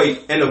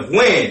earthquake, and of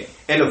wind,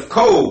 and of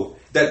cold,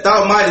 that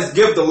thou mightest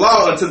give the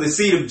law unto the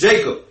seed of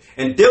Jacob,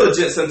 and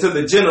diligence unto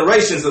the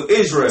generations of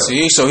Israel.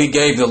 See, so he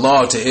gave the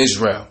law to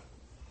Israel.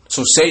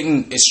 So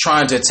Satan is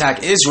trying to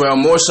attack Israel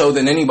more so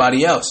than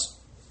anybody else.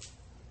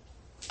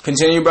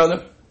 Continue,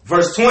 brother.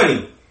 Verse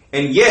 20.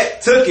 And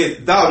yet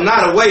tookest thou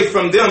not away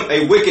from them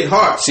a wicked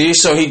heart. See,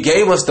 so he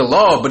gave us the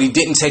law, but he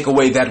didn't take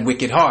away that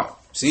wicked heart.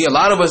 See, a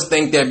lot of us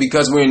think that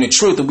because we're in the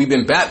truth and we've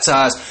been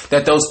baptized,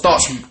 that those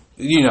thoughts,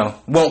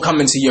 won't come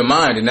into your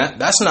mind. And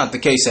that's not the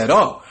case at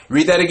all.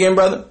 Read that again,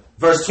 brother.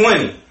 Verse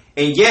 20.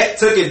 And yet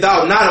tookest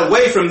thou not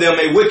away from them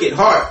a wicked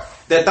heart,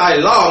 that thy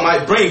law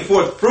might bring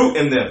forth fruit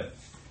in them.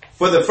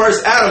 For the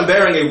first Adam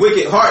bearing a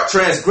wicked heart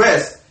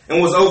transgressed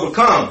and was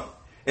overcome.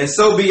 And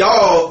so be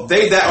all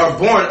they that are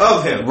born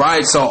of him.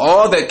 Right, so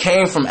all that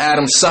came from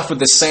Adam suffered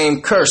the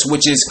same curse,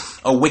 which is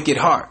a wicked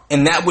heart.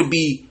 And that would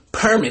be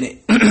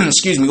permanent,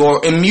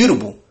 or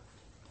immutable.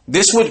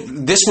 This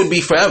would be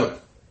forever.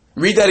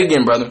 Read that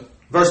again, brother.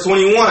 Verse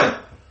 21.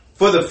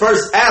 For the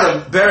first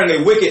Adam bearing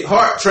a wicked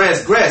heart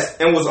transgressed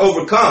and was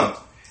overcome.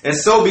 And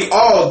so be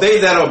all they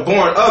that are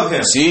born of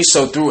him. See,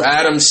 so through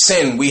Adam's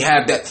sin, we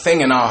have that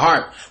thing in our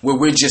heart where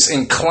we're just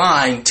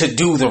inclined to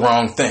do the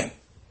wrong thing.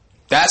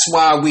 That's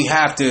why we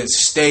have to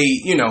stay,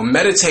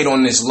 meditate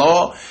on this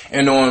law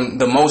and on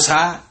the Most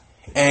High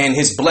and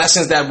his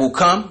blessings that will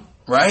come,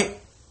 right?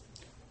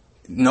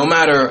 No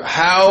matter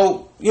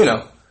how,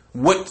 no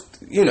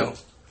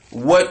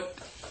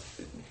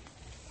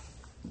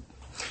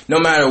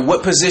matter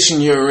what position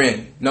you're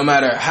in, no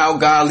matter how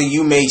godly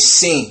you may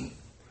seem,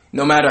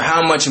 no matter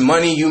how much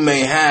money you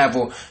may have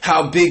or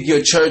how big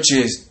your church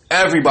is,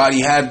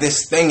 everybody have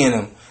this thing in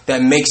them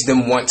that makes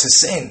them want to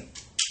sin.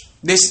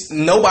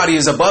 Nobody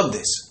is above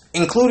this,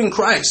 including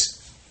Christ.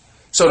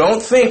 So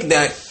don't think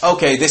that,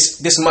 okay,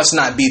 this must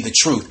not be the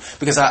truth,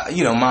 because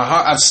my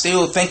heart, I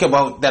still think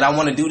about that I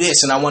want to do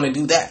this and I want to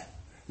do that.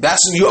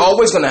 You're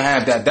always going to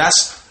have that.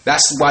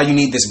 That's why you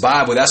need this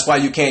Bible. That's why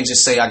you can't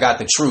just say I got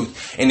the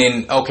truth and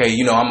then, okay,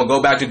 I'm going to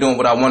go back to doing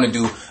what I want to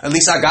do. At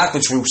least I got the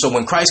truth. So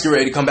when Christ get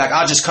ready to come back,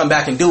 I'll just come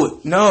back and do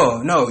it.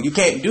 No, you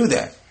can't do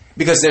that,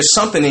 because there's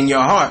something in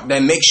your heart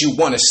that makes you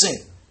want to sin.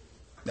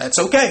 That's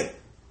okay,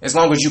 as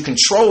long as you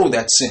control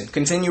that sin.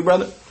 Continue,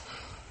 brother.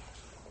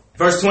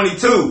 Verse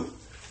 22.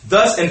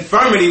 Thus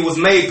infirmity was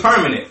made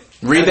permanent.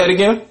 Read that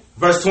again.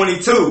 Verse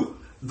 22.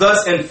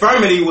 Thus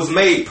infirmity was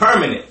made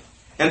permanent.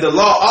 And the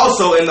law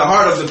also in the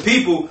heart of the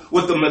people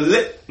with the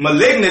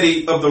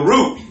malignity of the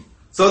root,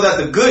 so that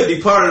the good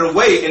departed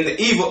away and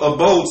the evil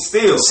abode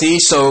still. See,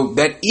 so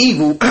that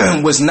evil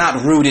was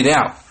not rooted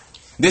out.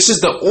 This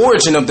is the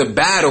origin of the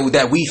battle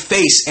that we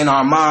face in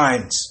our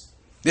minds.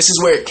 This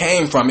is where it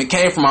came from. It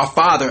came from our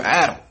father,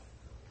 Adam.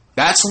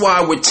 That's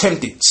why we're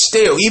tempted.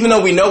 Still, even though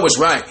we know what's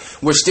right,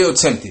 we're still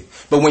tempted.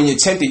 But when you're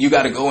tempted, you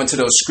got to go into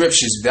those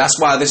scriptures. That's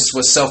why this is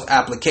for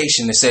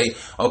self-application, to say,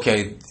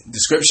 okay, the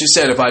scripture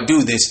said if I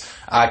do this,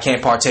 I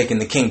can't partake in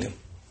the kingdom.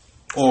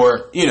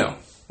 Or,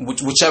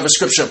 whichever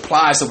scripture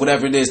applies to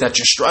whatever it is that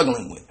you're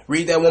struggling with.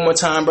 Read that one more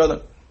time,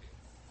 brother.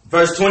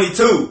 Verse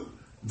 22.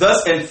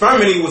 Thus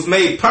infirmity was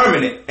made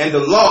permanent, and the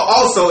law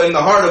also in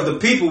the heart of the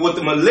people with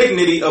the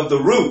malignity of the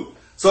root,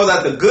 so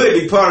that the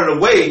good departed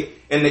away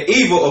and the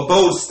evil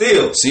abode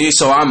still. See,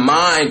 so our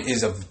mind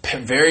is a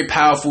very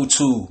powerful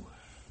tool.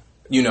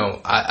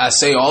 I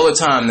say all the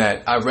time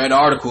that I read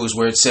articles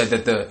where it said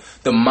that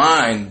the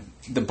mind,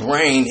 the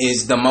brain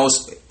is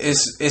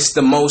it's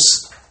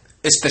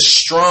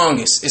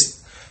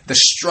the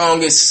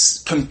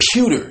strongest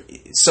computer,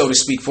 so to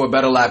speak, for a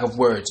better lack of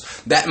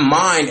words. That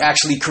mind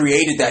actually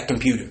created that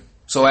computer.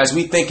 So as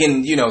we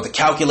thinking, the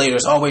calculator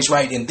is always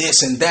right in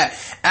this and that,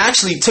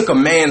 actually took a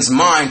man's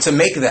mind to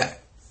make that.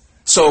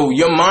 So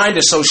your mind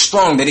is so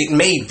strong that it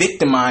may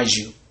victimize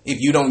you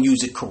if you don't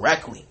use it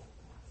correctly.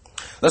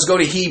 Let's go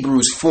to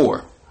Hebrews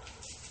 4.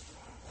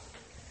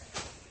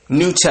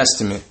 New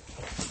Testament.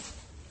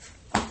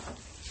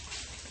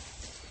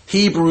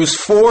 Hebrews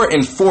 4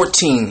 and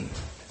 14.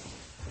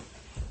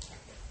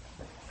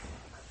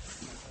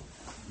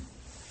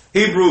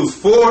 Hebrews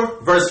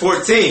 4 verse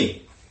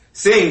 14.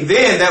 Seeing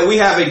then that we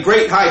have a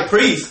great high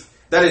priest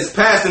that is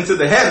passed into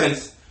the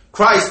heavens,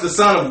 Christ the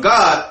Son of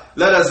God,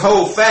 let us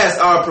hold fast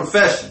our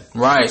profession.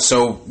 Right,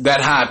 so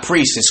that high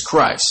priest is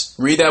Christ.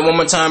 Read that one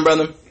more time,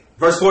 brother.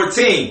 Verse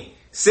 14.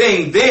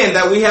 Seeing then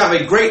that we have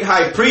a great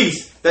high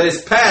priest that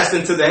is passed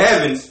into the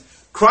heavens,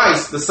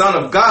 Christ, the Son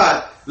of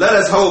God, let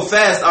us hold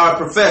fast our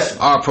profession.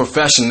 Our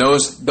profession,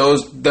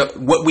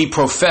 what we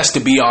profess to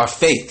be our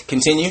faith.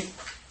 Continue.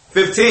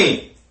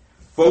 15.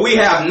 For we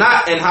have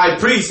not an high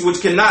priest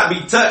which cannot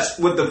be touched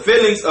with the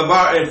feelings of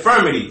our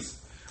infirmities,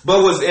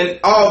 but was in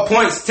all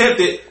points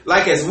tempted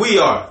like as we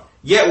are,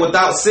 yet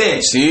without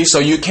sin. See, so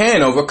you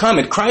can overcome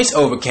it. Christ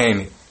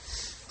overcame it.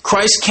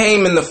 Christ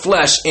came in the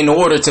flesh in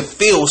order to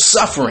feel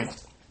suffering,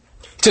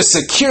 to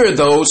secure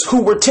those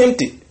who were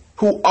tempted,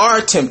 who are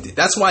tempted.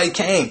 That's why he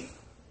came.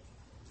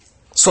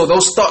 So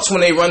those thoughts, when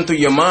they run through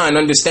your mind,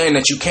 understand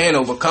that you can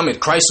overcome it.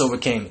 Christ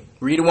overcame it.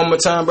 Read it one more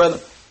time, brother.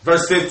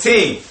 Verse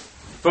 15.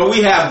 For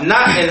we have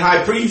not an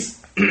high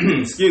priest,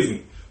 excuse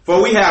me.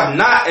 For we have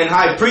not an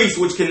high priest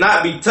which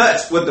cannot be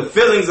touched with the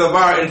feelings of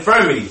our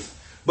infirmities,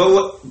 but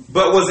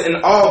was in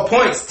all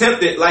points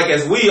tempted like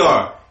as we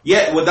are,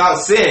 yet without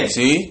sin.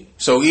 See?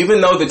 So even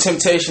though the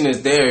temptation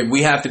is there,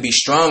 we have to be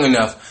strong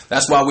enough.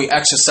 That's why we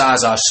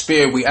exercise our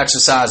spirit. We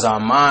exercise our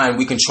mind.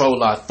 We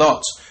control our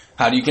thoughts.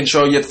 How do you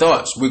control your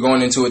thoughts? We're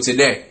going into it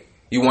today.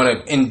 You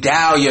want to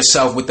endow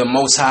yourself with the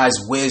Most High's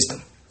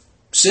wisdom.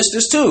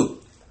 Sisters too.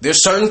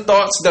 There's certain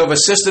thoughts of a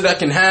sister that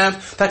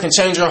can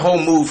change her whole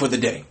mood for the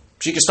day.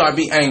 She can start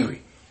be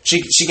angry.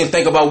 She can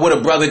think about what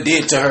a brother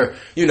did to her,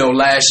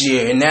 last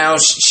year. And now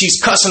she's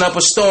cussing up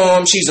a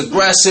storm. She's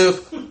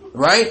aggressive,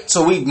 right?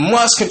 So we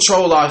must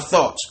control our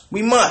thoughts.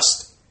 We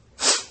must.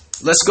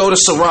 Let's go to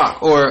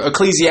Sirach or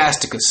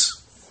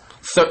Ecclesiasticus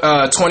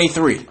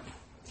 23.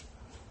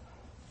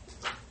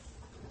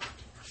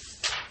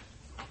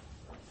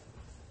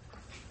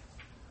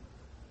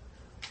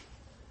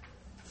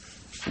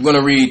 I'm going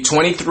to read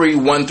 23,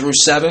 1 through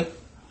 7.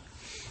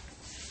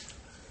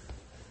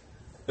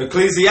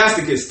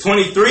 Ecclesiasticus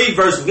 23,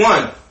 verse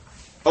 1.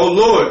 O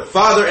Lord,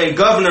 Father and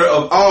Governor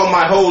of all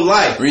my whole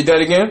life. Read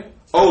that again.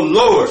 O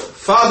Lord,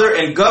 Father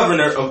and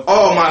Governor of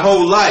all my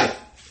whole life.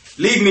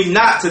 Lead me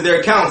not to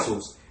their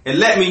counsels, and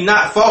let me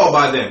not fall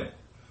by them.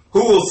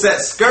 Who will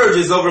set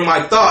scourges over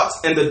my thoughts,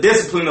 and the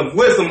discipline of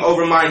wisdom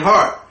over mine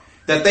heart,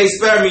 that they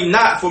spare me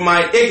not for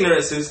my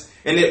ignorances,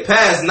 and it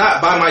pass not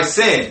by my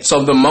sin.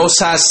 So the Most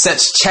High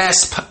sets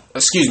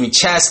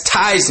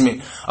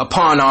chastisement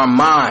upon our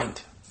mind.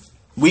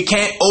 We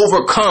can't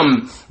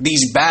overcome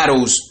these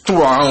battles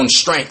through our own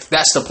strength.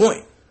 That's the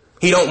point.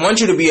 He don't want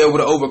you to be able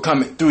to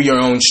overcome it through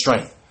your own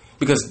strength.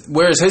 Because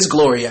where's his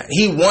glory at?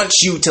 He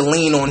wants you to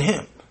lean on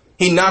him.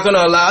 He's not going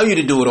to allow you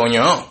to do it on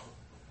your own.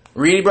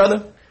 Read,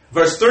 brother.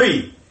 Verse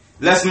 3.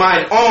 Lest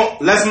mine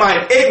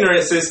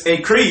ignorances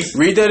increase.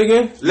 Read that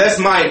again. Lest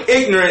mine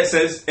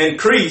ignorances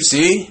increase.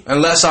 See?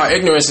 Unless our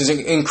ignorances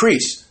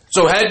increase.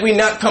 So had we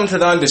not come to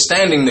the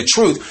understanding, the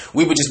truth,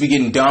 we would just be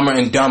getting dumber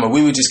and dumber.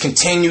 We would just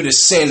continue to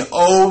sin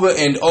over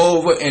and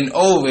over and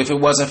over if it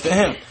wasn't for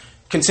him.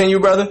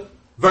 Continue, brother.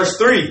 Verse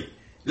 3.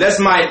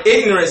 Lest mine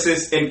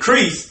ignorances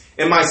increase,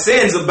 and my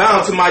sins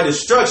abound to my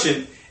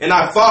destruction, and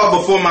I fall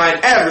before mine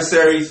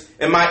adversaries,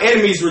 and my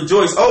enemies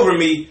rejoice over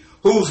me,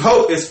 whose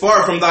hope is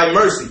far from thy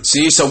mercy.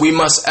 See, so we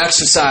must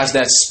exercise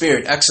that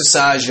spirit,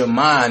 exercise your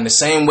mind the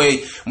same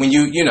way when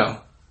you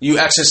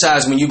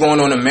exercise when you're going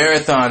on a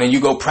marathon and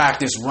you go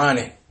practice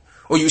running.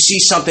 Or you see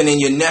something in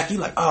your neck, you're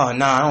like, oh,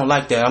 no, I don't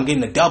like that. I'm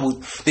getting a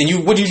double.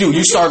 Then what do?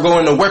 You start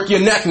going to work your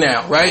neck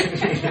now,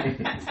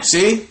 right?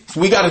 See?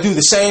 We got to do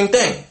the same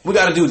thing. We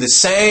got to do the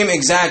same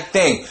exact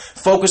thing.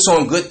 Focus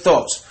on good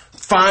thoughts.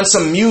 Find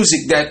some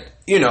music that,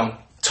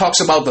 talks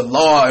about the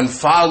law and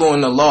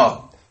following the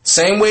law.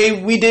 Same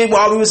way we did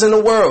while we was in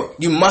the world.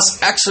 You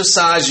must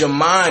exercise your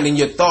mind and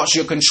your thoughts,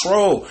 your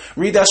control.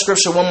 Read that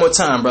scripture one more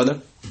time,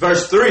 brother.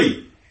 Verse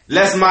 3.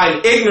 Lest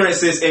mine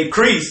ignorances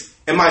increase,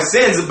 and my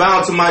sins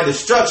abound to my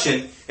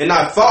destruction, and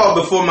I fall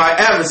before my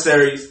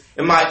adversaries,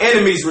 and my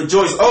enemies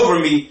rejoice over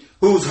me,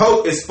 whose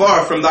hope is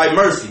far from thy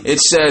mercy. It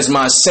says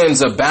my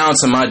sins abound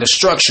to my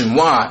destruction.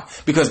 Why?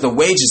 Because the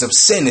wages of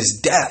sin is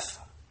death.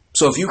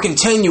 So if you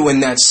continue in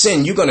that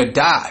sin, you're going to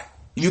die.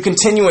 You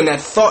continue in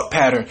that thought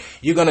pattern,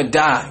 you're going to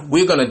die.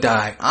 We're going to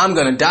die. I'm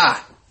going to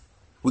die.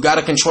 We got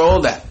to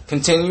control that.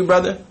 Continue,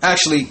 brother.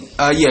 Actually,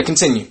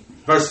 continue.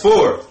 Verse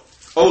 4.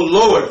 O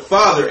Lord,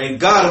 Father and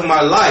God of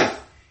my life,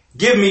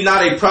 give me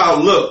not a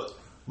proud look,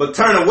 but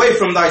turn away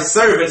from thy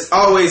servants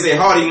always a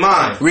haughty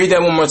mind. Read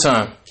that one more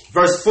time.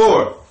 Verse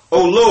 4.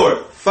 O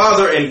Lord,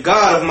 Father and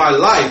God of my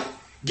life,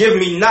 give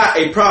me not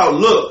a proud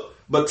look,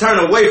 but turn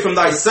away from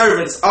thy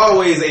servants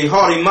always a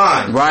haughty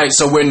mind. Right,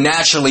 so we're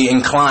naturally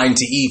inclined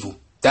to evil.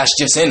 That's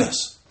just in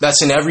us.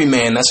 That's in every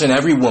man. That's in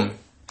every woman.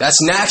 That's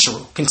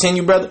natural.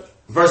 Continue, brother.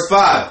 Verse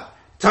 5.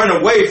 Turn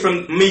away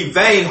from me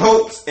vain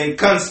hopes and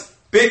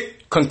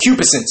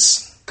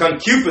concupiscence.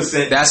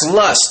 Concupiscence. That's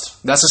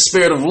lust. That's a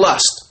spirit of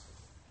lust.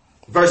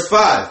 Verse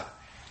 5.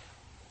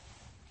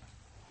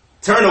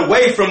 Turn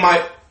away from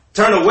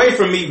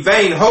me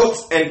vain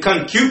hopes and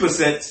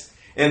concupiscence,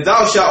 and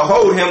thou shalt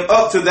hold him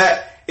up to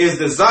that is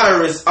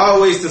desirous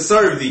always to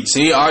serve thee.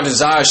 See, our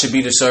desire should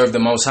be to serve the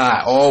Most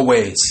High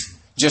always.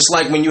 Just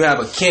like when you have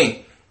a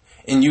king,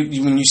 and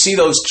when you see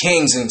those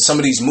kings in some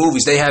of these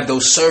movies, they have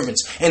those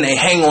servants, and they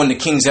hang on the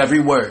king's every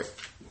word.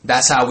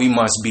 That's how we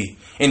must be.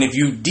 And if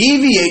you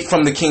deviate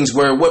from the King's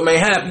word, what may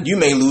happen? You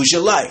may lose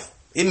your life.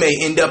 It may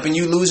end up in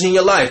you losing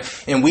your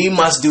life. And we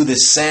must do the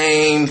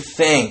same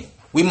thing.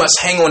 We must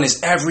hang on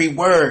his every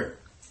word.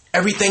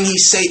 Everything he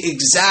say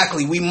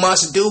exactly. We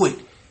must do it.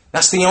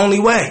 That's the only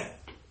way.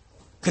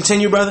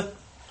 Continue, brother.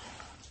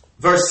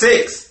 Verse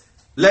 6.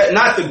 Let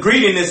not the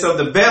greediness of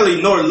the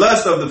belly nor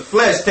lust of the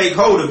flesh take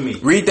hold of me.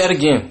 Read that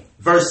again.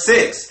 Verse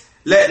 6.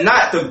 Let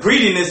not the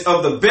greediness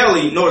of the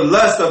belly nor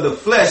lust of the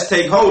flesh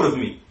take hold of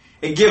me.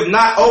 And give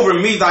not over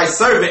me thy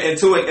servant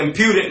into an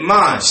impudent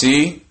mind.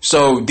 See?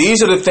 So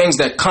these are the things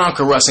that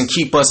conquer us and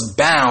keep us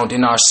bound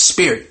in our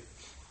spirit.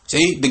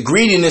 See? The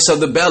greediness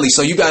of the belly.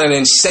 So you got an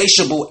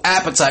insatiable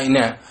appetite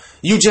now.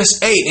 You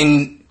just ate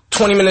and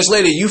 20 minutes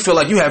later you feel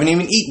like you haven't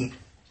even eaten.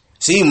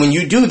 See, when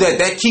you do that,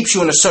 that keeps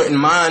you in a certain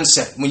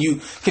mindset. When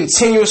you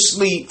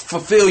continuously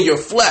fulfill your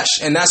flesh.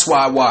 And that's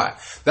why.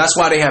 That's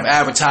why they have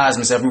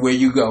advertisements everywhere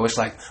you go. It's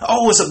like,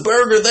 oh, it's a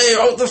burger there.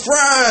 Oh, the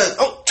fries.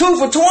 Oh, 2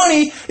 for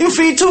 $20. You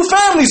feed 2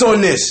 families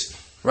on this.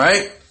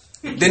 Right?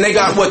 Then they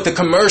got the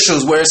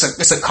commercials where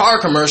it's a car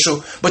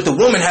commercial, but the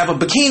woman have a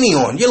bikini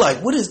on. You're like,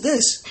 what is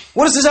this?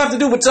 What does this have to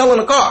do with selling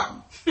a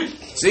car?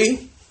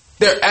 See?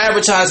 They're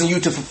advertising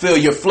you to fulfill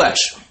your flesh.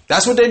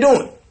 That's what they're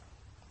doing.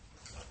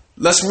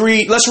 Let's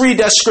read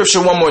that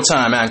scripture one more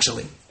time,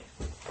 actually.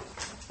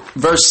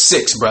 Verse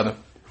 6, brother.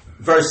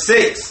 Verse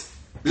 6.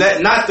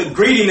 Let not the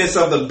greediness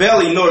of the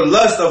belly nor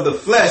lust of the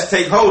flesh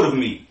take hold of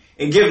me,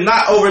 and give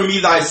not over me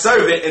thy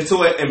servant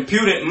into an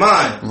impudent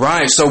mind.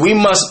 Right, so we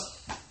must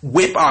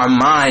whip our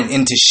mind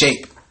into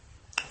shape.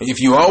 If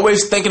you're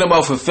always thinking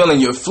about fulfilling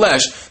your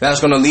flesh,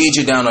 that's going to lead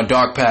you down a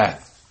dark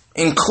path,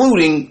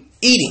 including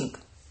eating.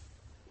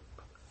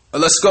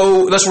 Let's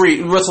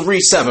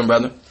read 7,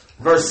 brother.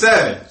 Verse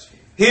 7.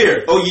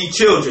 Hear, O ye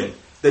children,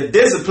 the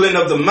discipline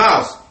of the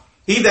mouth.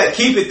 He that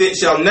keepeth it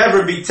shall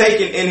never be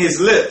taken in his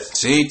lips.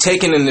 See,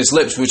 taken in his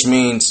lips, which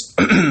means,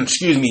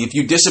 excuse me, if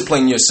you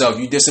discipline yourself,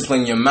 you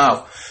discipline your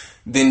mouth,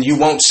 then you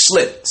won't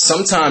slip.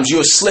 Sometimes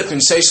you'll slip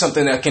and say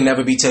something that can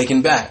never be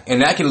taken back.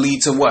 And that can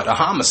lead to what? A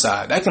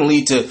homicide. That can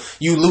lead to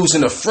you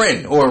losing a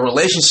friend or a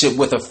relationship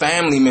with a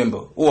family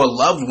member or a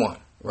loved one,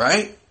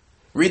 right?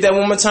 Read that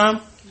one more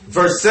time.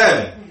 Verse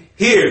 7.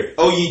 Hear,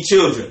 O ye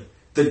children,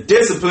 the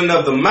discipline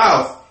of the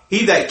mouth.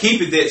 He that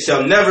keepeth it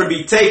shall never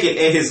be taken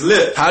in his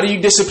lips. How do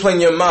you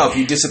discipline your mouth?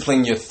 You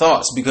discipline your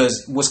thoughts,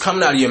 because what's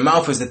coming out of your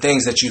mouth is the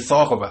things that you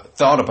thought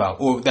about,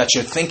 or that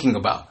you're thinking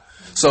about.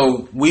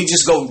 So we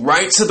just go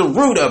right to the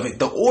root of it.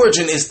 The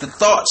origin is the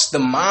thoughts, the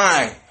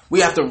mind.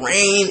 We have to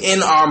rein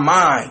in our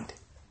mind.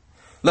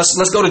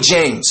 Let's go to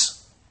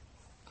James.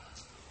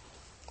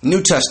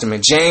 New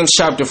Testament, James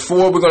chapter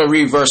 4. We're going to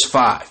read verse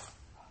 5.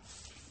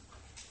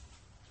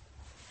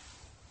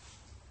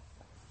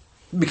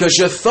 Because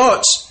your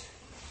thoughts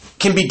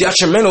can be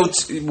detrimental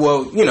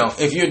to,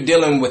 if you're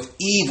dealing with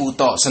evil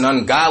thoughts and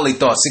ungodly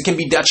thoughts, it can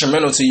be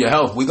detrimental to your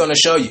health. We're going to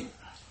show you.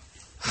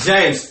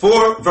 James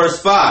 4 verse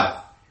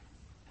 5.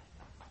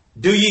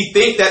 Do ye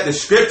think that the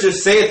scripture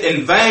saith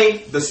in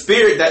vain, the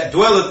spirit that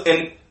dwelleth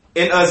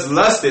in us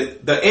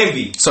lusteth, the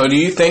envy? So do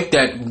you think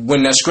that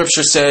when that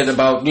scripture said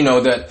about,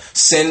 that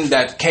sin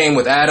that came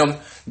with Adam,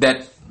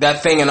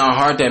 that thing in our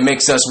heart that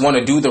makes us want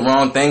to do the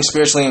wrong thing,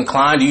 spiritually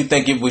inclined, do you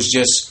think it was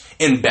just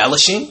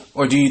embellishing?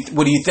 Or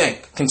what do you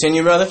think?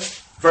 Continue, brother.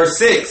 Verse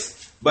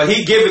 6. But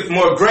he giveth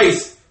more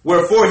grace,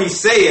 wherefore he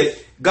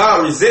saith,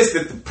 God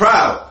resisteth the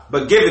proud,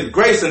 but giveth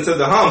grace unto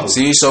the humble.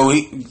 See, so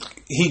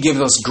he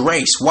gives us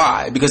grace.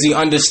 Why? Because he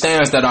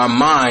understands that our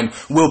mind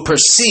will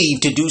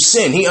perceive to do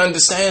sin. He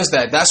understands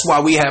that. That's why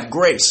we have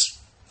grace.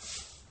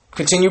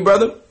 Continue,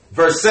 brother.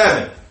 Verse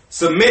 7.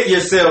 Submit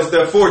yourselves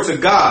therefore to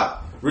God.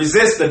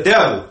 Resist the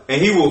devil,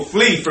 and he will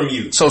flee from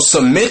you. So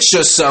submit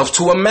yourself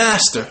to a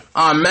master.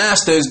 Our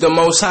master is the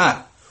Most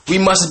High. We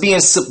must be in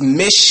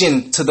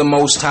submission to the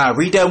Most High.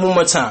 Read that one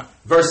more time.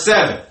 Verse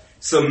 7.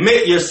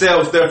 Submit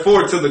yourselves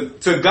therefore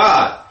to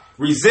God.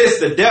 Resist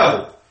the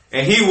devil,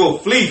 and he will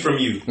flee from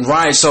you.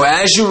 Right. So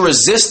as you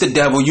resist the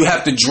devil, you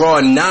have to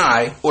draw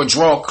nigh or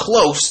draw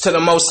close to the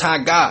Most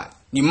High God.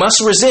 You must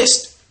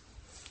resist.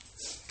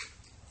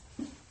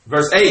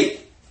 Verse 8.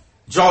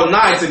 Draw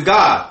nigh to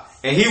God,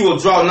 and he will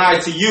draw nigh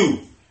to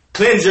you.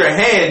 Cleanse your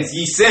hands,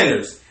 ye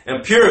sinners,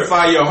 and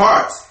purify your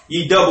hearts,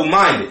 ye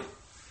double-minded.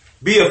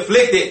 Be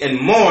afflicted and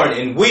mourn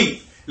and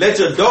weep. Let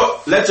your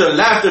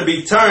laughter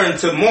be turned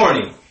to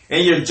mourning,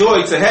 and your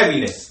joy to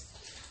heaviness.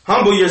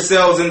 Humble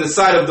yourselves in the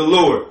sight of the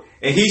Lord,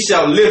 and he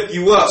shall lift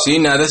you up. See,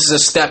 now this is a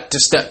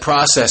step-to-step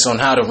process on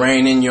how to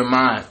rein in your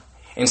mind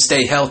and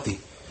stay healthy.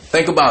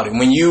 Think about it.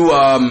 When you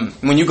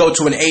go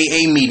to an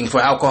AA meeting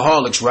for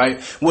alcoholics,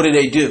 right? What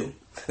do?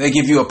 They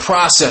give you a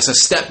process, a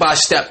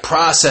step-by-step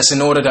process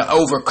in order to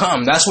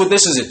overcome. That's what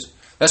this is.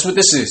 That's what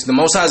this is. The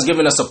Most High has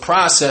given us a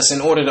process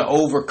in order to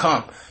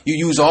overcome.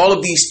 You use all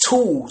of these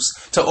tools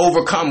to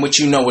overcome what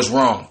you know is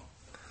wrong.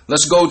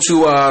 Let's go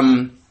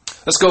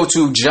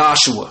to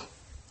Joshua.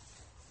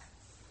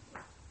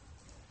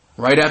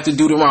 Right after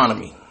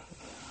Deuteronomy.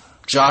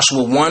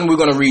 Joshua 1, we're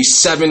going to read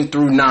 7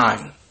 through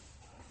 9.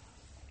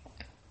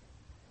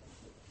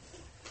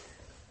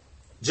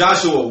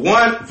 Joshua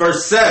 1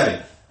 verse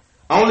 7.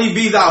 Only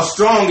be thou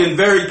strong and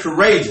very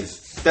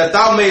courageous, that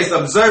thou mayest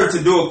observe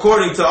to do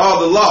according to all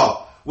the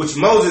law, which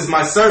Moses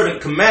my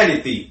servant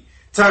commanded thee.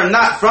 Turn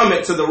not from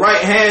it to the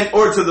right hand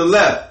or to the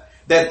left,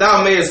 that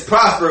thou mayest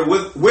prosper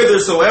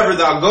whithersoever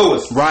thou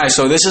goest. Right,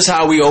 so this is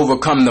how we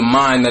overcome the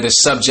mind that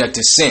is subject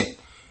to sin.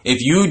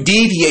 If you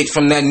deviate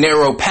from that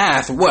narrow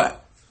path,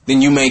 what?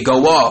 Then you may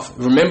go off.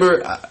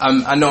 Remember,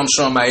 I know I'm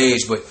showing my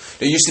age, but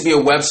there used to be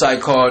a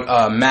website called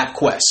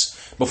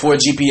MapQuest before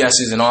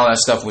GPSs and all that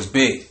stuff was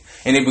big.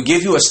 And it would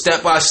give you a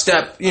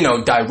step-by-step,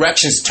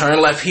 directions,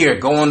 turn left here,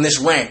 go on this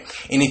ramp.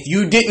 And if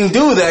you didn't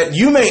do that,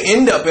 you may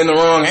end up in the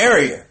wrong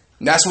area.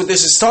 That's what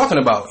this is talking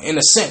about, in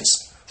a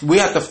sense. We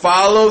have to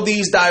follow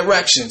these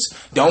directions.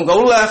 Don't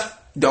go left,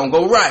 don't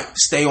go right.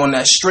 Stay on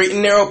that straight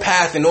and narrow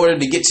path in order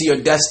to get to your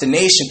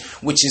destination,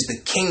 which is the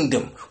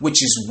kingdom,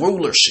 which is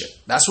rulership.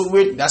 That's what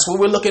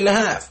we're looking to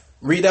have.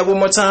 Read that one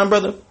more time,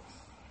 brother.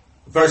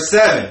 Verse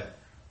 7.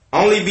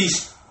 Only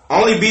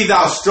be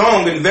thou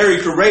strong and very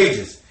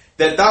courageous,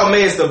 that thou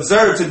mayest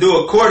observe to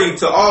do according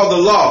to all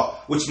the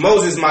law, which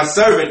Moses my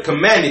servant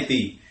commanded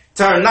thee.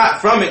 Turn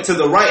not from it to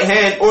the right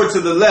hand or to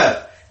the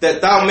left, that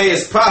thou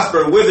mayest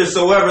prosper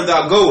whithersoever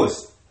thou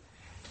goest.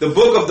 The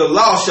book of the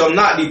law shall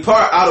not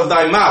depart out of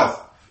thy mouth,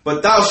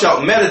 but thou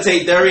shalt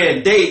meditate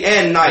therein day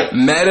and night.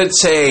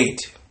 Meditate.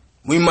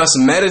 We must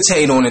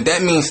meditate on it.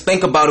 That means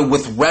think about it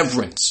with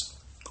reverence.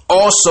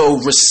 Also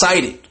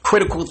recite it.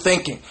 Critical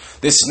thinking.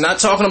 This is not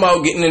talking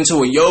about getting into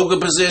a yoga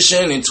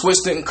position and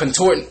twisting and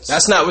contorting.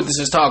 That's not what this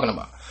is talking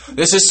about.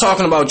 This is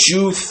talking about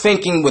you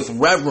thinking with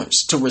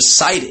reverence to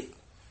recite it.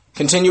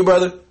 Continue,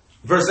 brother.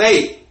 Verse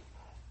 8.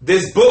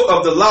 This book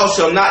of the law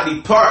shall not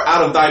depart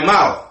out of thy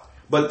mouth,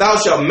 but thou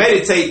shalt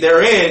meditate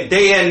therein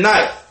day and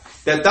night,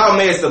 that thou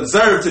mayest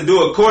observe to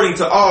do according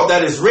to all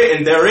that is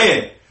written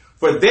therein.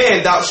 For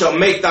then thou shalt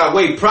make thy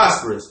way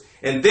prosperous,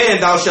 and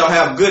then thou shalt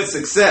have good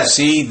success.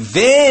 See,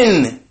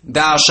 then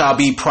thou shalt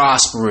be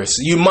prosperous.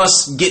 You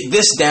must get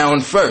this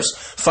down first.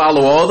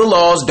 Follow all the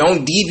laws.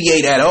 Don't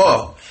deviate at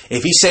all.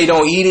 If he say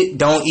don't eat it,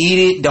 don't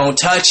eat it. Don't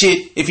touch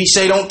it. If he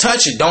say don't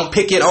touch it, don't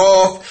pick it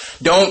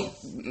off.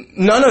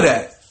 None of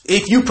that.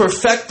 If you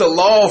perfect the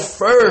law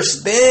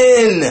first,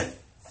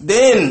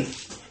 then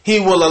he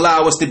will allow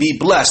us to be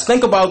blessed.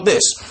 Think about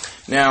this.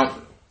 Now,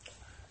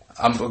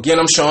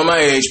 I'm showing my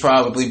age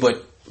probably,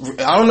 but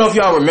I don't know if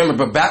y'all remember,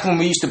 but back when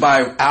we used to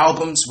buy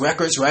albums,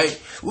 records, right?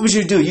 What would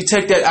you do? You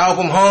take that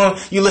album home,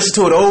 you listen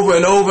to it over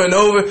and over and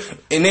over,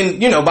 and then,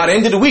 by the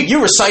end of the week,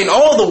 you're reciting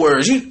all the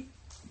words.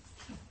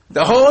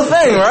 The whole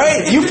thing,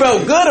 right? You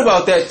felt good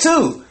about that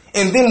too.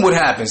 And then what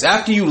happens?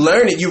 After you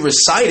learn it, you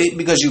recite it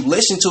because you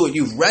listened to it,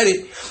 you've read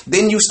it,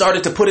 then you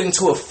started to put it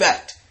into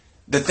effect.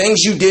 The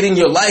things you did in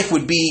your life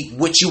would be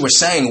what you were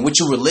saying, what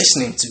you were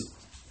listening to.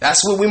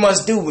 That's what we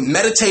must do.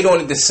 Meditate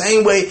on it the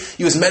same way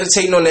you was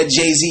meditating on that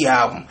Jay-Z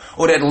album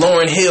or that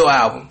Lauryn Hill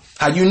album.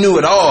 How you knew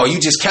it all. You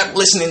just kept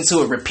listening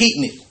to it,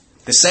 repeating it.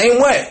 The same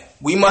way.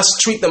 We must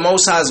treat the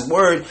Most High's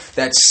word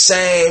that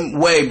same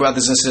way,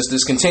 brothers and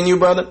sisters. Continue,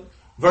 brother.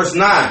 Verse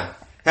 9.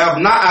 Have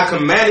not I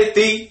commanded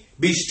thee?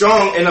 Be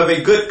strong and of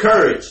a good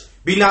courage.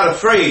 Be not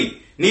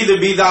afraid,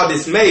 neither be thou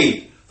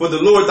dismayed. For the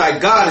Lord thy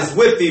God is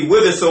with thee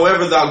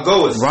whithersoever thou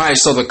goest. Right,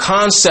 so the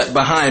concept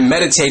behind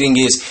meditating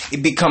is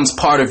it becomes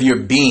part of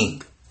your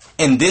being.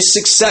 And this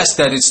success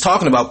that it's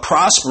talking about,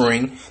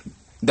 prospering,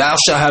 thou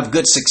shalt have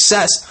good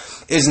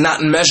success, is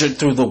not measured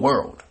through the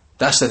world.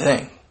 That's the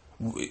thing.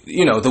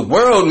 The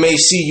world may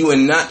see you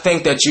and not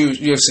think that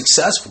you're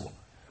successful.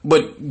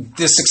 But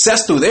the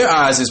success through their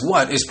eyes is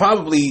what? It's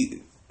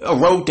probably a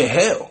road to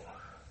hell.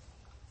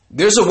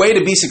 There's a way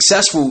to be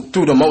successful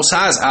through the Most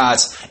High's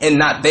eyes and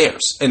not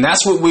theirs. And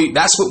that's what we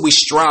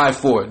strive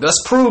for.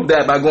 Let's prove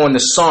that by going to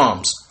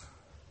Psalms.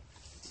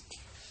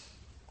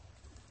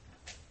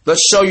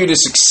 Let's show you the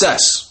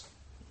success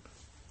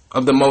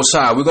of the Most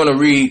High. We're going to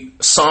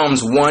read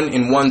Psalms 1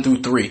 and 1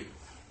 through 3.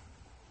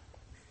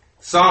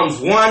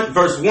 Psalms 1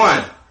 verse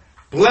 1.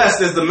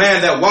 Blessed is the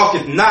man that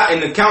walketh not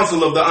in the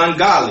counsel of the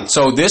ungodly.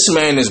 So this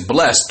man is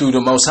blessed through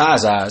the Most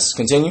High's eyes.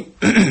 Continue.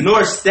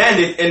 Nor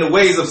standeth in the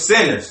ways of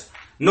sinners,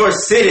 nor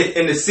sitteth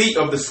in the seat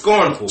of the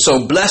scornful.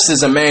 So blessed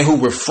is a man who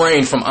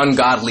refrained from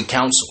ungodly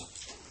counsel.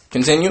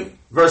 Continue.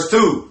 Verse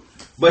 2.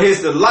 But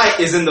his delight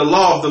is in the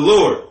law of the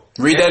Lord.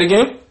 Read that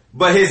again.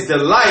 But his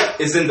delight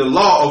is in the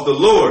law of the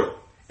Lord,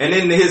 and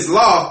in his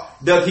law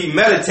doth he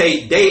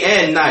meditate day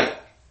and night.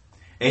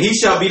 And he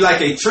shall be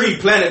like a tree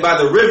planted by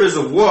the rivers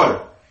of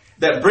water,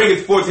 that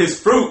bringeth forth his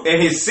fruit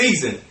in his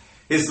season.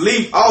 His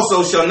leaf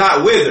also shall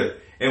not wither,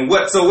 and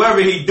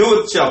whatsoever he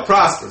doeth shall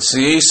prosper.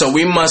 See, so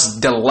we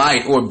must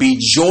delight or be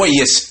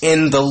joyous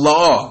in the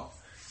law.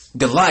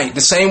 Delight.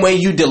 The same way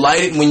you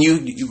delighted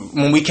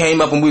when we came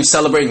up and we were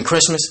celebrating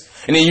Christmas,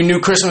 and then you knew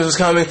Christmas was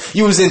coming.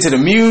 You was into the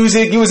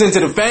music, you was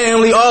into the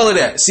family, all of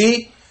that.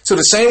 See? So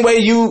the same way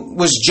you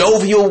was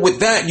jovial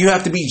with that, you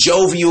have to be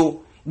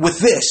jovial with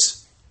this.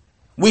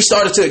 We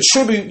started to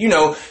attribute,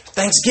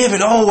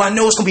 Thanksgiving. Oh, I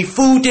know it's going to be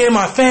food there,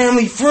 my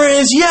family,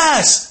 friends.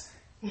 Yes.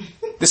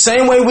 The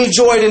same way we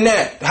joyed in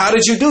that. How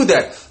did you do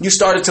that? You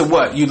started to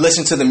what? You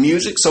listen to the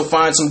music, so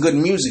find some good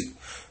music.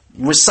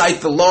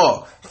 Recite the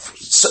law.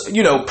 So,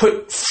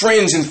 put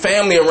friends and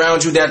family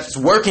around you that's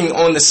working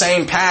on the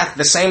same path,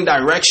 the same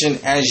direction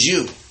as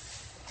you.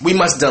 We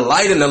must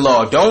delight in the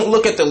law. Don't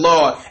look at the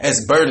law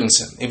as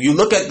burdensome. If you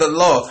look at the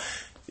law,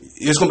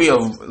 it's gonna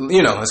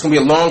be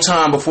a long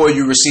time before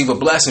you receive a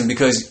blessing,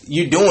 because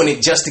you're doing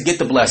it just to get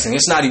the blessing.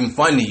 It's not even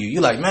fun to you.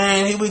 You're like,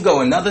 man, here we go,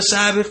 another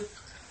Sabbath.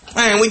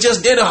 Man, we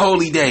just did a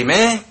holy day,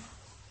 man.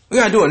 We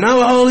gotta do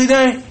another holy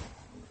day.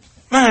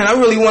 Man, I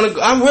really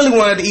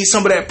wanted to eat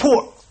some of that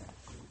pork.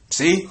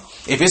 See,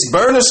 if it's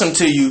burdensome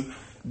to you,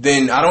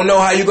 then I don't know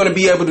how you're gonna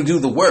be able to do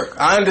the work.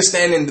 I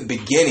understand in the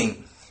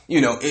beginning,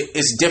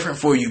 it's different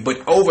for you,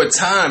 but over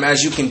time,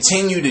 as you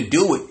continue to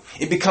do it,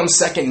 it becomes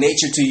second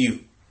nature to you.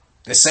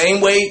 The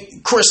same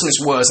way Christmas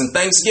was and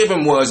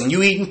Thanksgiving was, and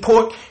you eating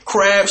pork,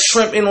 crab,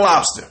 shrimp, and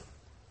lobster,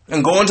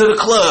 and going to the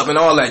club and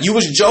all that. You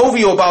was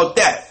jovial about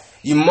that.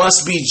 You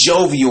must be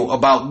jovial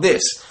about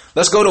this.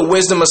 Let's go to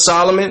Wisdom of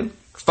Solomon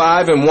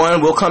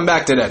 5:1. We'll come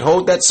back to that.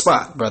 Hold that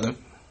spot, brother.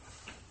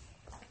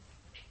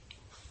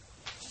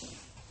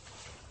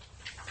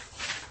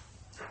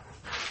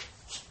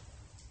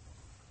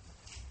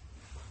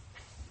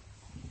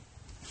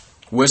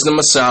 Wisdom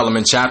of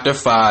Solomon, chapter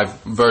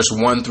 5, verse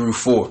 1 through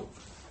 4.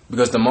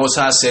 Because the Most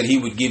High said he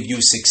would give you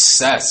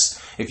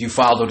success if you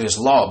followed his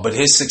law. But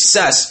his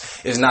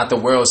success is not the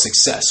world's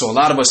success. So a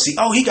lot of us see,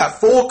 he got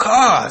 4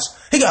 cars.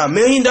 He got $1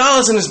 million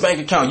in his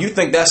bank account. You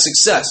think that's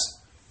success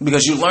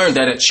because you learned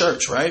that at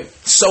church, right?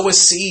 Sow a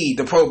seed,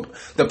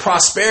 the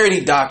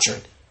prosperity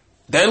doctrine.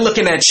 They're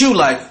looking at you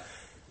like,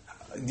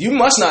 you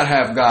must not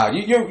have God.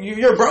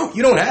 You're broke.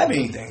 You don't have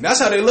anything. That's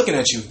how they're looking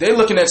at you. They're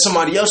looking at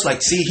somebody else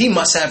like, see, he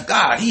must have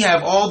God. He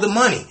have all the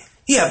money.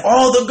 He have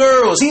all the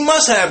girls. He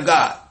must have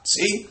God.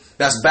 See,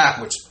 that's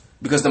backwards,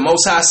 because the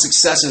Most High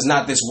success is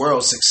not this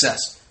world's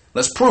success.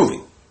 Let's prove it.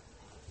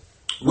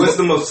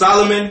 Wisdom of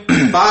Solomon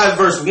 5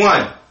 verse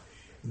 1.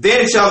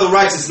 Then shall the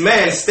righteous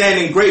man stand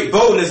in great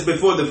boldness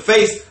before the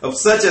face of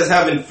such as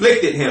have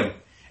inflicted him,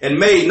 and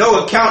made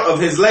no account of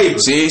his labor.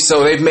 See,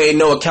 so they've made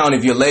no account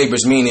of your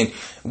labors, meaning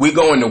we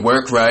go into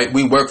work, right?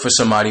 We work for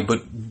somebody,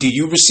 but do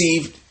you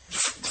receive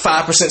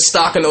 5%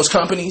 stock in those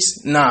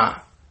companies? Nah.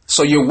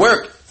 So your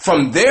work,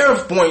 from their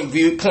point of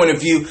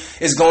view,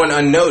 is going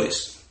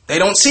unnoticed. They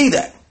don't see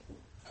that.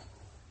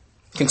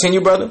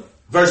 Continue, brother.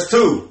 Verse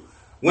 2.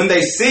 When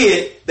they see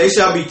it, they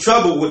shall be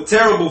troubled with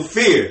terrible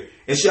fear,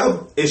 and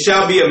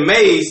shall be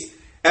amazed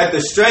at the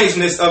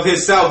strangeness of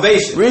his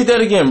salvation. Read that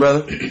again,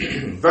 brother.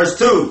 Verse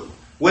 2.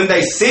 When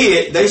they see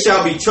it, they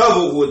shall be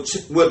troubled with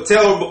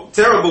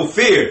terrible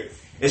fear,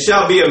 and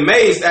shall be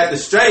amazed at the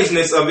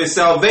strangeness of his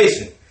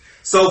salvation,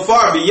 so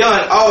far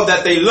beyond all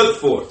that they look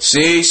for.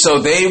 See, so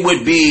they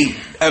would be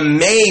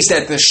amazed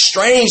at the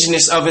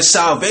strangeness of his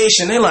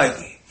salvation. They're like,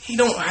 he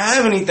don't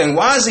have anything.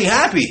 Why is he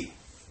happy?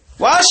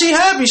 Why is she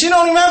happy? She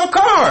don't even have a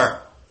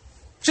car.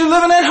 She's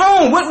living at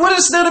home. What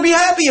is there to be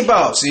happy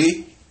about?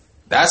 See,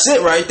 that's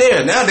it right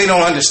there. Now they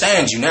don't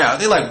understand you now.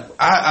 They're like,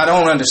 I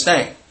don't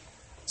understand.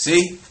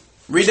 See,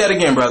 read that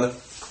again, brother.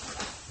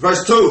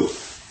 Verse 2.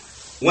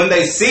 When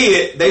they see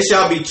it, they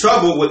shall be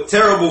troubled with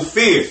terrible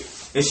fear,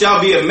 and shall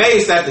be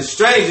amazed at the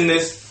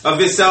strangeness of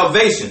his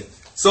salvation,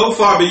 so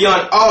far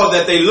beyond all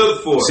that they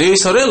look for. See,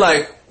 so they're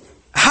like,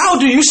 how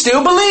do you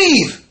still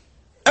believe?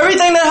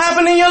 Everything that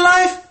happened in your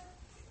life?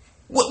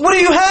 What are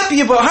you happy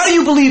about? How do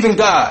you believe in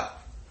God?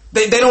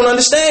 They don't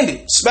understand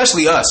it,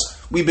 especially us.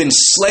 We've been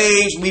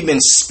slaves, we've been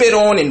spit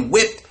on and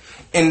whipped,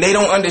 and they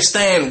don't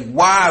understand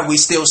why we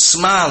still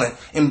smiling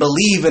and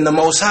believe in the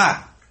Most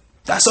High.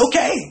 That's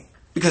okay,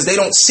 because they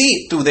don't see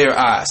it through their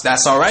eyes.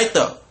 That's all right,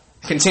 though.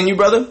 Continue,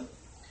 brother.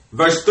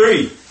 Verse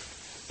 3.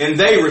 And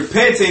they,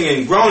 repenting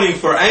and groaning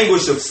for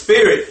anguish of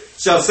spirit,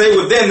 shall say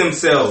within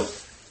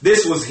themselves,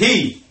 this was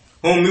he,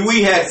 whom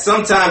we had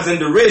sometimes in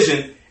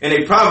derision, and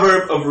a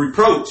proverb of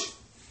reproach.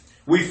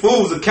 We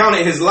fools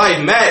accounted his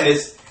life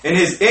madness, and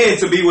his end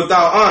to be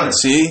without honor.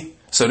 See?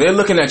 So they're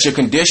looking at your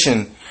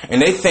condition, and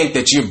they think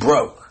that you're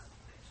broke.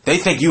 They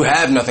think you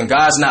have nothing.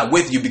 God's not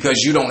with you because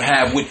you don't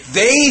have what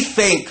they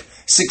think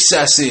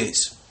success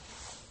is.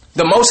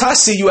 The Most High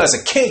see you as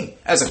a king,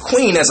 as a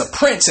queen, as a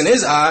prince in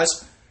his eyes.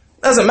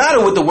 Doesn't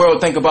matter what the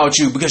world think about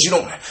you, because you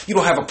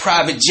don't have a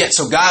private jet,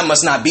 so God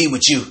must not be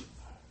with you.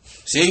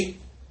 See?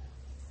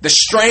 The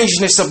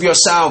strangeness of your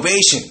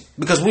salvation,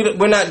 because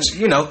we're not,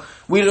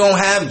 we don't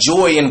have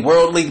joy in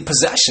worldly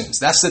possessions.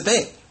 That's the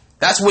thing.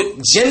 That's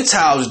what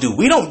Gentiles do.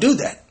 We don't do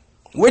that.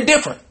 We're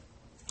different.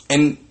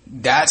 And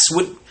that's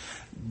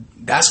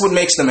what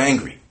makes them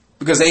angry,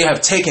 because they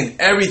have taken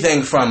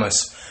everything from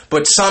us,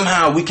 but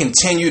somehow we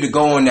continue to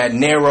go on that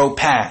narrow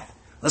path.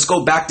 Let's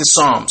go back to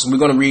Psalms. We're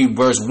going to read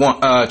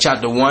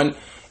chapter 1,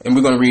 and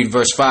we're going to read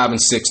verse 5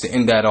 and 6 to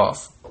end that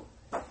off.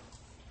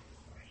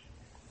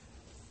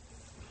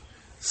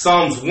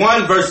 Psalms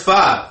 1 verse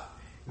 5.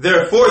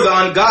 Therefore the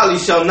ungodly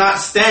shall not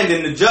stand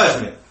in the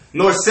judgment,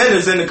 nor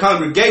sinners in the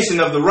congregation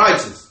of the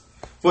righteous.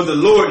 For the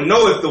Lord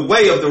knoweth the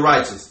way of the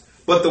righteous,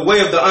 but the way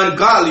of the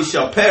ungodly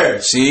shall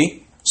perish.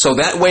 See? So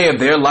that way of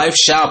their life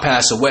shall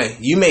pass away.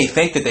 You may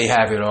think that they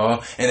have it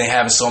all and they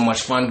having so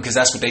much fun because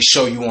that's what they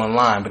show you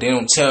online, but they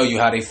don't tell you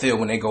how they feel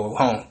when they go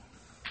home.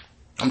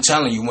 I'm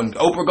telling you, when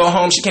Oprah go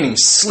home, she can't even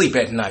sleep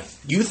at night.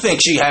 You think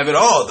she have it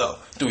all, though,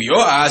 through your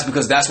eyes,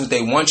 because that's what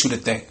they want you to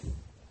think.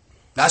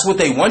 That's what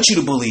they want you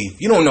to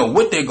believe. You don't know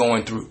what they're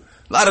going through.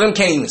 A lot of them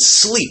can't even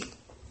sleep.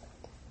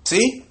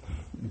 See?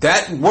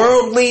 That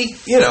worldly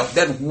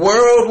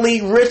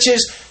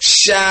riches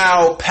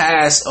shall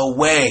pass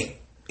away.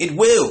 It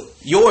will.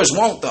 Yours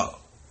won't, though.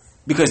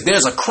 Because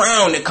there's a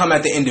crown that come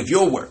at the end of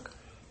your work.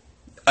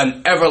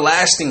 An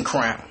everlasting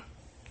crown.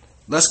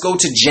 Let's go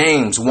to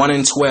James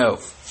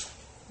 1:12.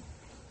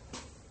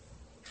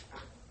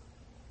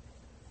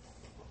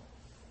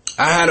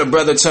 I had a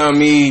brother tell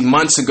me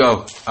months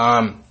ago,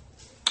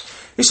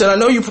 he said, I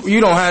know you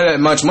don't have that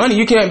much money.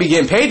 You can't be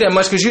getting paid that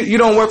much because you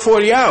don't work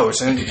 40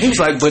 hours. And he was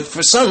like, but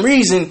for some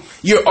reason,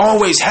 you're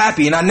always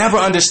happy. And I never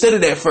understood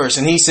it at first.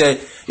 And he said,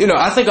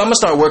 I think I'm going to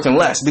start working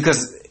less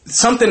because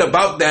something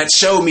about that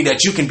showed me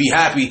that you can be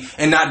happy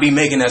and not be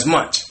making as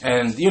much.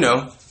 And,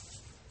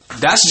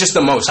 that's just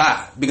the Most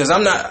High, because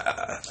I'm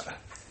not,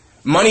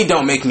 money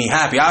don't make me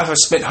happy. I've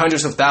spent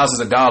hundreds of thousands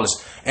of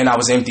dollars and I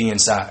was empty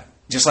inside.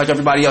 Just like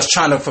everybody else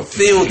trying to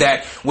fulfill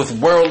that with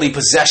worldly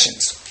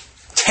possessions,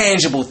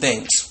 tangible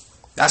things.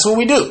 That's what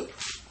we do.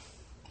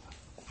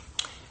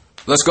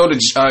 Let's go to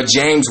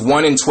James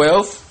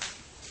 1:12.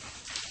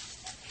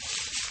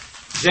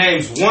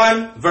 James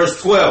 1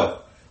 verse 12.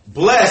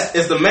 Blessed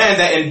is the man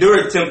that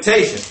endureth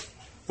temptation,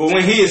 for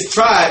when he is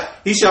tried,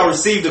 he shall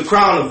receive the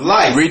crown of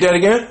life. Read that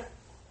again.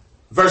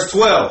 Verse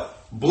 12.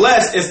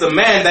 Blessed is the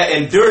man that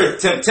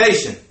endureth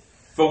temptation,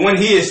 for when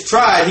he is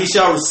tried, he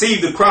shall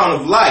receive the crown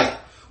of life,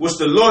 which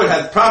the Lord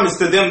hath promised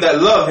to them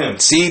that love him.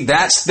 See,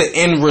 that's the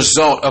end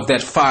result of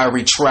that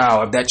fiery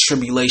trial, of that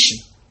tribulation.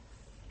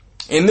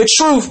 In the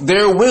truth,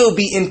 there will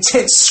be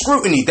intense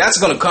scrutiny. That's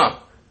going to come.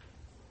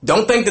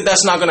 Don't think that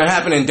that's not going to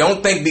happen, and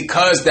don't think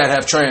because that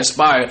have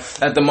transpired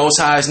that the Most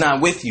High is not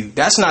with you.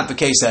 That's not the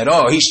case at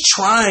all. He's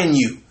trying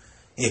you.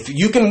 If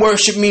you can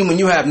worship me when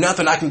you have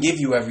nothing, I can give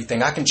you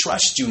everything. I can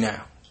trust you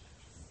now.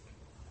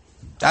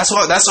 That's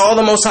all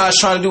the Most High is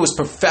trying to do, is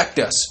perfect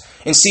us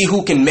and see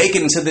who can make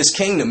it into this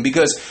kingdom.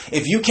 Because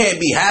if you can't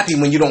be happy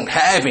when you don't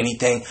have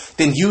anything,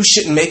 then you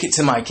shouldn't make it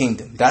to my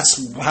kingdom.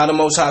 That's how the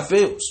Most High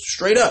feels,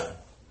 straight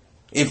up.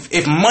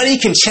 If money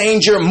can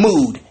change your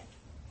mood,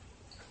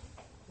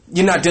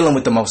 you're not dealing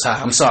with the Most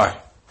High. I'm sorry.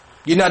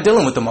 You're not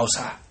dealing with the Most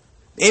High.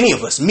 Any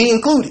of us, me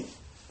included.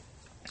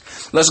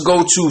 Let's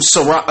go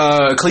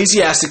to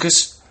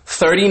Ecclesiasticus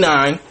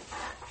 39.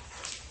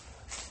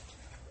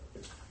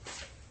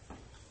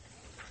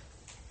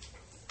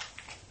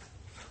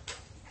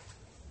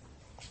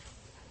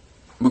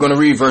 We're going to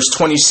read verse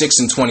 26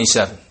 and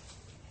 27.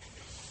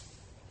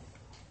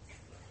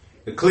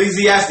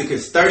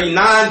 Ecclesiasticus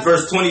 39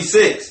 verse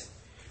 26.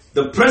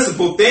 The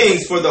principal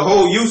things for the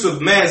whole use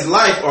of man's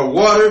life are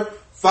water,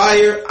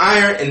 fire,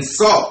 iron, and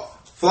salt,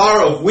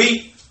 flour of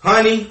wheat,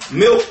 honey,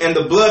 milk, and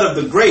the blood of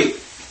the grape,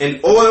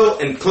 and oil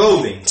and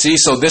clothing. See,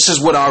 so this is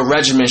what our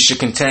regimen should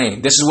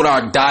contain. This is what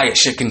our diet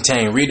should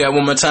contain. Read that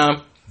one more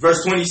time.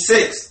 Verse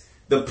 26.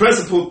 The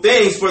principal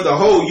things for the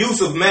whole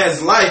use of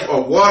man's life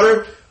are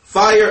water,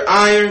 fire,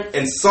 iron,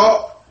 and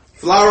salt,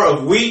 flour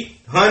of wheat,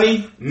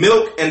 honey,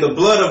 milk, and the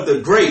blood of the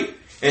grape,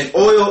 and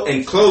oil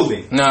and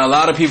clothing. Now, a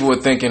lot of people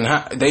were thinking,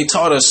 they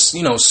taught us,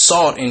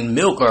 salt and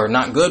milk are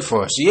not good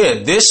for us.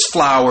 Yeah, this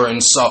flour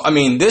and salt,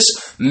 this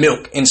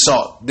milk and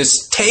salt,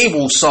 this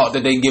table salt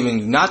that they're giving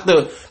you, not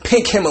the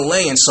pink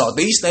Himalayan salt.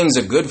 These things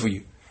are good for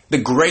you. The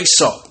gray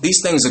salt,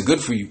 these things are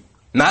good for you.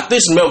 Not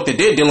this milk that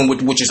they're dealing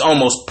with, which is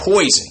almost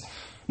poison.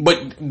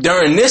 But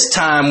during this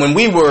time when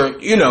we were,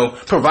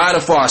 providing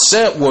for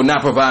ourselves, well,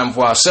 not providing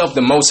for ourselves,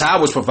 the Most High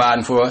was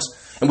providing for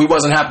us, and we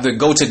wasn't having to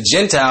go to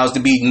Gentiles to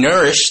be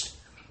nourished.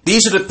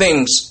 These are the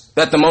things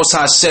that the Most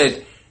High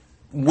said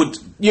would,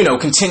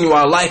 continue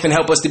our life and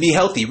help us to be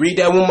healthy. Read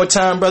that one more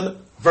time, brother.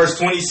 Verse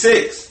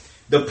 26.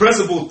 The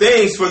principal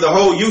things for the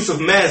whole use of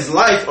man's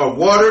life are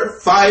water,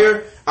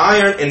 fire,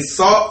 iron, and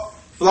salt,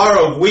 flour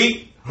of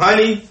wheat,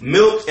 honey,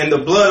 milk, and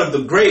the blood of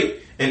the grape,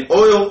 and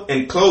oil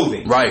and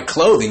clothing. Right,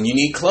 clothing. You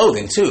need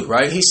clothing too,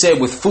 right? He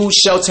said with food,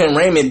 shelter, and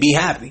raiment, be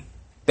happy.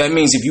 That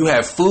means if you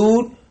have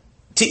food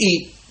to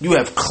eat, you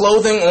have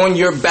clothing on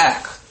your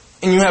back,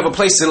 and you have a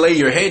place to lay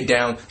your head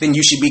down, then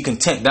you should be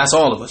content. That's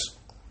all of us.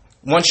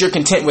 Once you're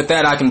content with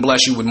that, I can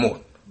bless you with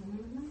more.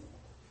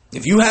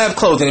 If you have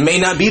clothing, it may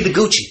not be the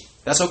Gucci.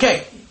 That's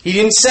okay. He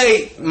didn't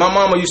say, my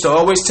mama used to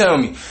always tell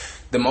me,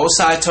 the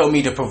Most High told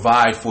me to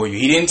provide for you.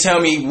 He didn't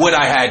tell me what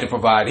I had to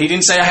provide. He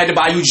didn't say I had to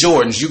buy you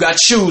Jordans. You got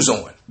shoes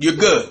on. You're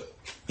good.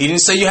 He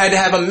didn't say you had to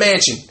have a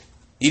mansion.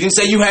 He didn't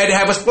say you had to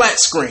have a flat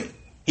screen.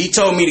 He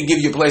told me to give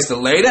you a place to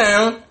lay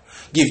down,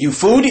 give you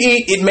food to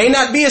eat. It may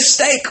not be a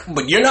steak,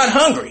 but you're not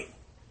hungry.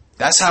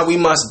 That's how we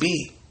must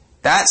be.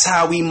 That's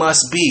how we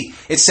must be.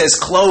 It says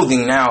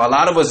clothing. Now, a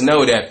lot of us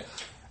know that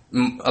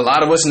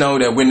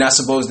we're not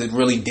supposed to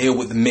really deal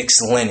with the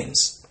mixed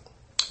linens.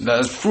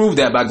 Let's prove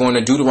that by going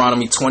to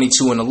Deuteronomy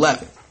 22 and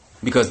 11.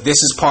 because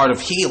this is part of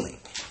healing.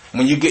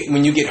 When you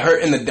get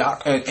hurt in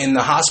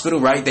the hospital,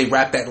 right? They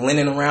wrap that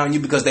linen around you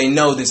because they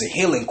know there's a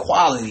healing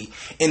quality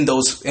in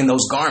those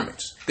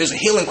garments. There's a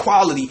healing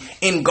quality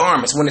in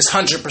garments when it's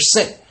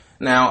 100%.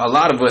 Now, a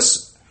lot of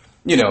us,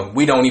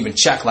 we don't even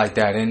check like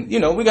that, and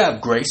we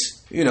got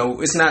grace.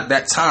 It's not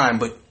that time,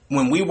 but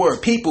when we were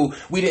people,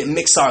 we didn't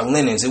mix our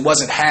linens. It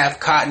wasn't half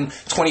cotton,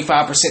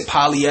 25%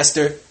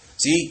 polyester.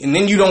 See, and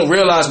then you don't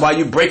realize why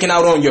you're breaking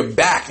out on your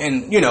back,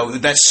 and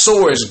that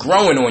sore is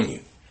growing on you.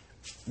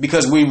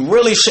 Because we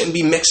really shouldn't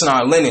be mixing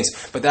our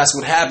linens. But that's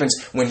what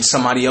happens when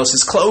somebody else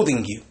is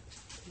clothing you.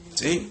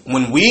 See?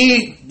 When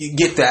we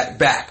get that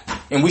back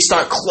and we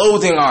start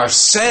clothing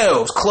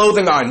ourselves,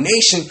 clothing our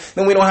nation,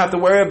 then we don't have to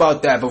worry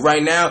about that. But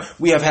right now,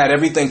 we have had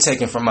everything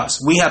taken from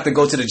us. We have to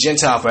go to the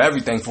Gentile for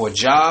everything. For a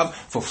job,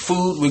 for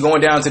food. We're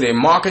going down to their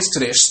markets, to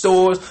their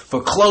stores,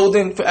 for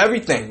clothing, for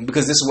everything.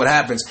 Because this is what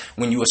happens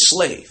when you're a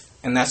slave.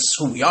 And that's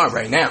who we are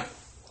right now.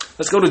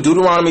 Let's go to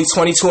Deuteronomy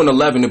 22 and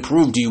 11 to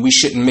prove to you we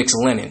shouldn't mix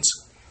linens.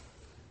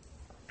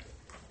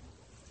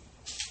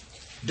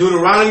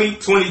 Deuteronomy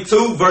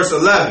 22, verse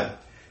 11.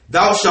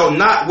 Thou shalt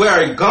not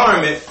wear a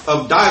garment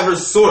of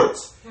divers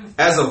sorts,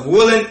 as of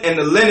woolen and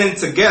the linen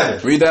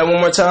together. Read that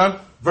one more time.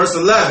 Verse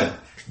 11.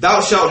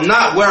 Thou shalt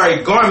not wear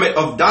a garment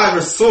of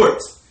divers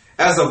sorts,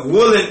 as of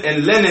woolen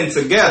and linen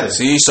together.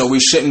 See, so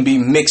we shouldn't be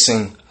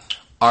mixing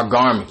our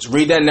garments.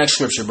 Read that next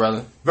scripture,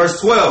 brother.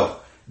 Verse 12.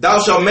 Thou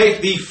shalt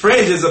make thee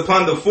fringes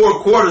upon the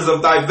four quarters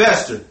of thy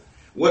vesture,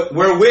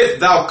 wherewith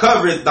thou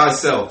coverest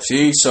thyself.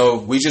 See, so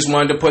we just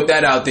wanted to put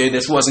that out there.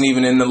 This wasn't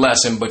even in the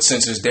lesson, but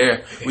since it's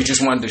there, we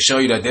just wanted to show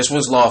you that this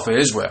was law for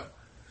Israel.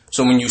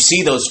 So when you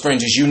see those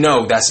fringes, you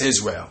know that's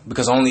Israel,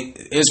 because only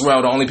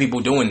Israel, the only people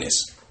doing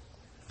this.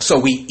 So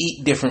we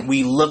eat different,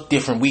 we look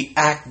different, we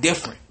act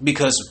different,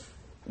 because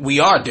we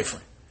are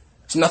different.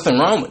 There's nothing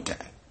wrong with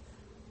that.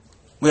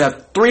 We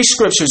have 3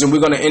 scriptures, and we're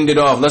going to end it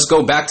off. Let's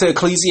go back to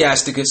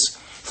Ecclesiasticus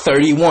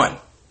 31.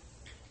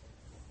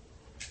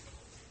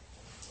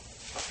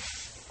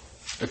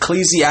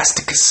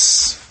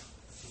 Ecclesiasticus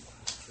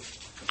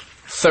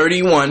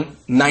 31,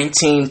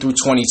 19 through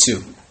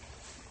 22.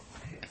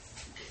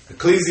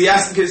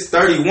 Ecclesiasticus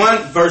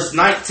 31, verse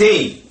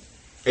 19.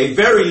 A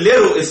very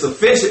little is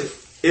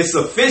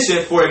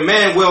sufficient for a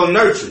man well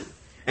nurtured,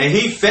 and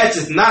he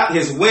fetcheth not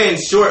his wind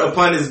short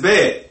upon his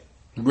bed.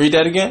 Read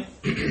that again.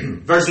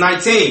 Verse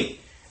 19.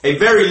 A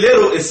very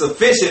little is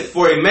sufficient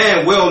for a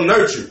man well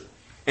nurtured,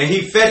 and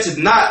he fetcheth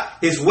not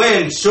his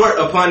wind short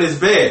upon his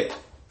bed.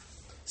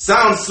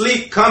 Sound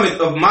sleep cometh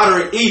of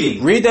moderate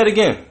eating. Read that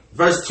again.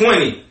 Verse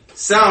 20.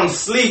 Sound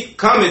sleep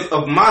cometh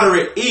of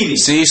moderate eating.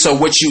 See, so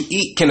what you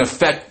eat can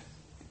affect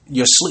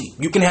your sleep.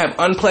 You can have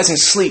unpleasant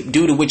sleep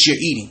due to what you're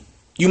eating.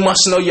 You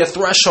must know your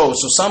threshold.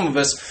 So some of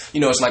us,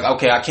 it's like,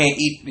 okay, I can't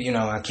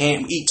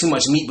eat too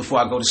much meat before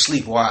I go to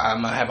sleep, or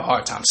I'm going to have a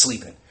hard time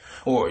sleeping.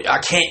 Or I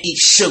can't eat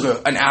sugar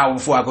an hour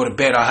before I go to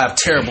bed. I'll have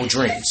terrible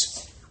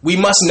dreams. We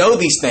must know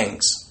these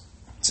things.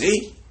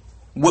 See?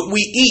 What we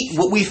eat,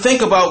 what we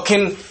think about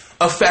can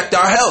affect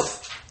our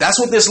health. That's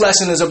what this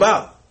lesson is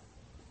about.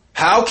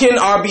 How can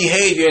our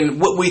behavior and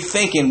what we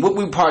think and what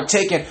we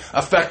partake in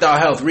affect our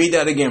health? Read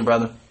that again,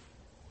 brother.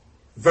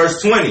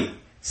 Verse 20.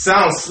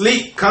 Sound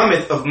sleep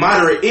cometh of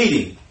moderate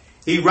eating.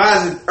 He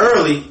riseth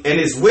early, and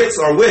his wits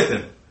are with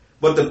him.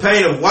 But the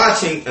pain of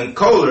watching and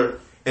choler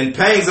and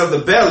pangs of the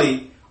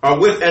belly are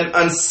with an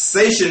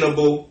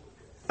unsatiable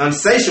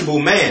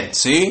man.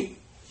 See?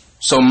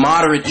 So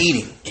moderate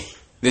eating.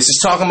 This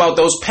is talking about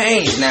those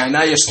pains now.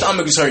 Now your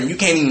stomach is hurting. You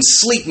can't even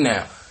sleep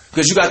now.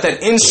 Because you got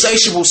that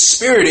insatiable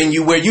spirit in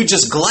you where you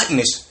just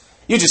gluttonous.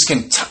 You just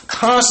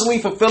constantly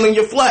fulfilling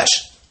your flesh.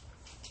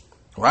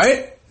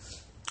 Right?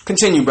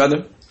 Continue,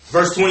 brother.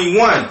 Verse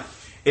 21.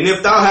 And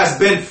if thou hast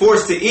been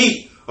forced to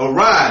eat,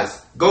 arise,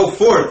 go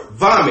forth,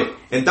 vomit,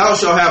 and thou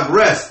shalt have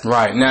rest.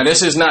 Right. Now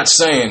this is not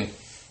saying,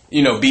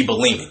 be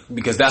bulimic,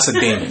 because that's a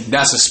demon.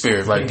 That's a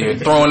spirit right there.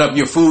 Throwing up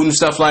your food and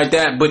stuff like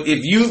that. But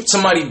if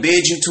somebody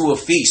bids you to a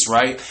feast,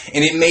 right,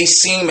 and it may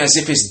seem as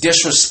if it's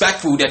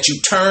disrespectful that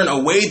you turn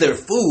away their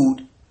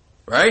food,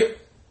 right?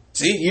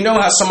 See, you know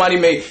how somebody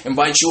may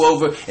invite you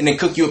over and then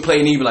cook you a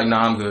plate and you be like,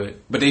 nah, I'm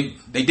good. But they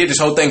did this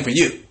whole thing for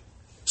you.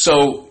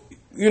 So,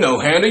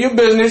 handle your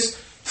business,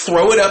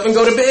 throw it up and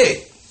go to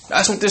bed.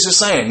 That's what this is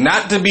saying.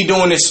 Not to be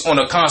doing this on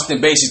a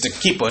constant basis to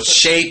keep a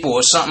shape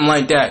or something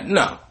like that.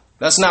 No.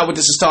 That's not what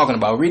this is talking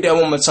about. Read that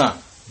one more time.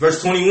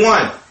 Verse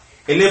 21.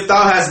 And if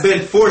thou hast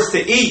been forced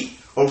to eat,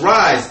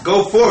 arise,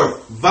 go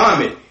forth,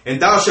 vomit,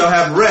 and thou shalt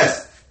have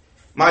rest.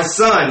 My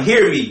son,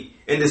 hear me,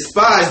 and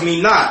despise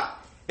me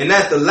not. And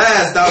at the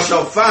last thou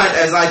shalt find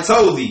as I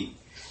told thee,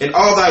 and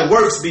all thy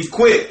works be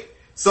quick.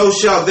 So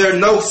shall there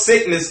no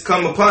sickness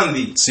come upon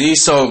thee. See,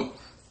 so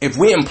if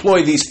we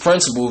employ these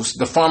principles,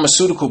 the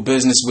pharmaceutical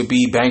business would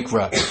be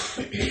bankrupt.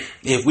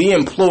 If we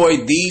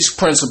employ these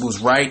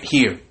principles right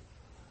here,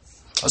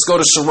 let's go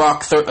to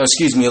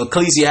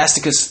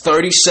Ecclesiasticus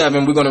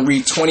 37. We're going to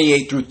read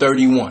 28 through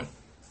 31.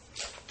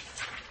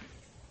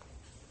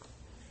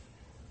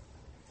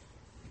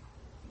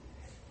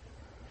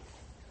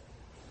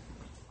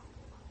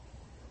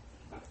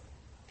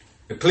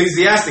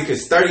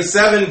 Ecclesiasticus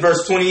 37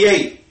 verse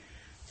 28.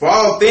 For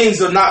all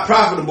things are not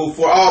profitable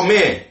for all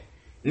men,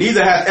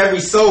 neither hath every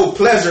soul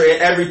pleasure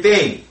in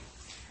everything.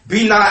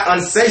 Be not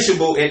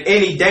unsatiable in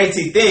any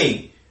dainty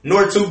thing,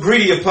 nor too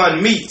greedy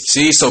upon meat.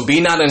 See, so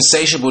be not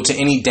insatiable to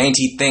any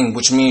dainty thing,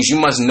 which means you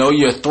must know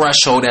your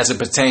threshold as it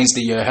pertains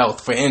to your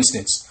health. For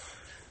instance,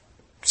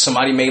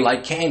 somebody may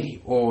like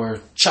candy or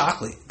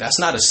chocolate. That's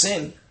not a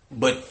sin,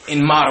 but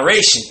in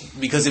moderation.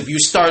 Because if you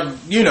start,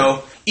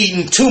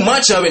 eating too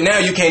much of it, now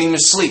you can't even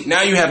sleep.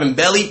 Now you're having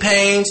belly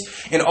pains,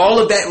 and all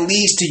of that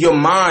leads to your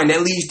mind.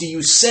 That leads to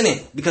you sinning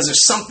because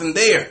there's something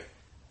there.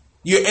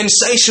 You're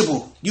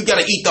insatiable. You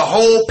got to eat the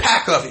whole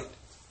pack of it.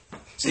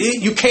 See,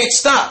 you can't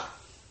stop.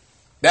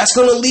 That's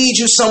going to lead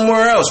you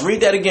somewhere else.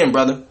 Read that again,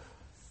 brother.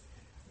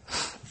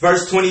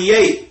 Verse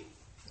 28.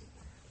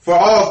 For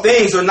all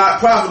things are not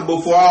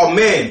profitable for all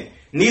men,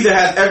 neither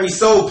hath every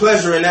soul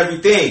pleasure in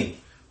everything.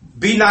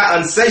 Be not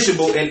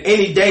unsatiable in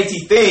any dainty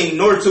thing,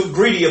 nor too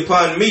greedy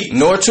upon meat.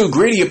 Nor too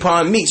greedy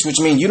upon meats, which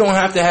means you don't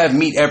have to have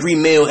meat every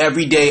meal,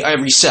 every day,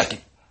 every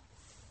second.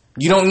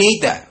 You don't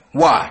need that.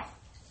 Why?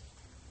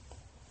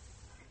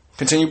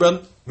 Continue,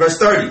 brother. Verse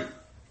 30.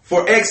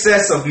 For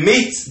excess of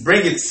meats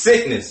bringeth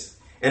sickness,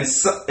 and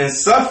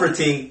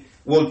suffering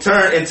will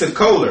turn into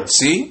choler.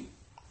 See?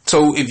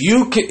 So if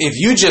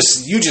you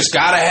just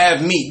gotta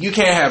have meat, you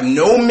can't have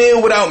no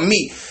meal without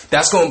meat.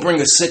 That's gonna bring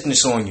a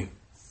sickness on you.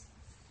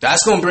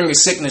 That's gonna bring a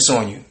sickness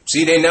on you.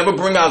 See, they never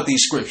bring out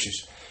these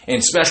scriptures, and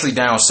especially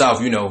down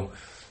south.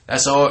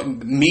 That's all.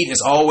 Meat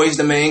is always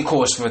the main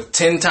course for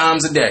 10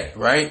 times a day.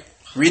 Right?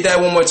 Read that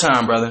one more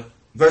time, brother.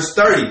 Verse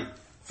 30.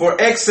 For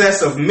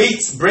excess of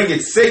meats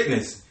bringeth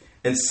sickness,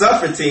 and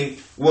suffering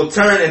will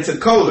turn into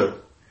choler.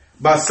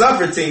 By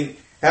suffering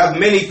have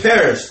many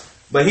perished,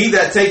 but he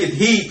that taketh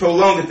heed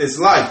prolongeth his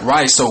life.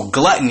 Right, so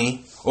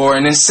gluttony or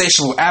an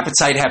insatiable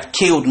appetite have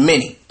killed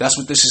many. That's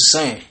what this is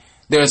saying.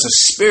 There's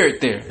a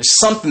spirit there. There's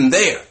something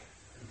there.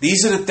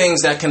 These are the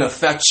things that can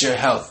affect your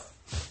health.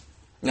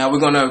 Now we're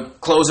going to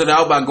close it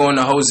out by going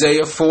to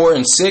Hosea 4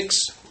 and 6.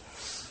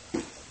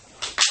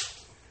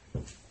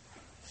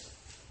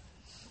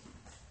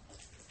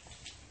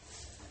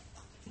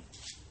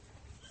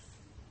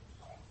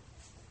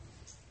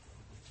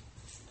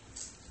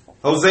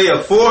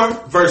 Hosea 4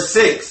 verse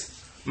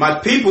 6. My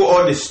people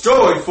are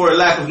destroyed for a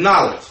lack of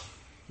knowledge.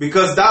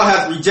 Because thou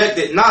hast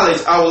rejected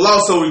knowledge, I will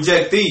also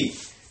reject thee,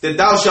 that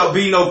thou shalt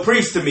be no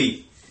priest to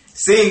me.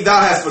 Seeing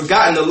thou hast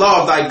forgotten the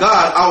law of thy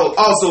God, I will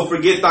also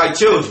forget thy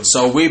children.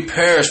 So we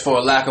perish for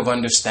a lack of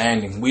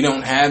understanding. We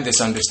don't have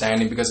this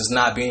understanding because it's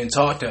not being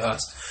taught to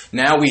us.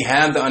 Now we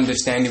have the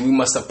understanding, we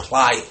must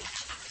apply it.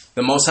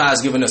 The Most High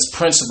has given us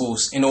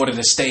principles in order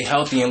to stay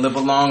healthy and live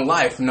a long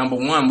life. Number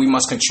one, we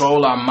must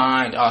control our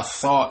mind, our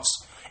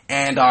thoughts,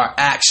 and our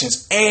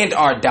actions, and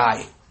our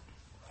diet.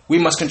 We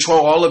must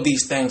control all of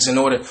these things in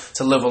order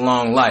to live a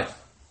long life.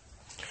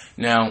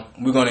 Now,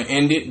 we're going to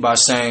end it by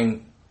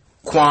saying,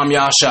 Kwam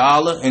Yasha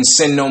Allah and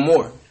sin no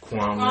more.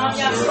 Kwam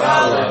Yasha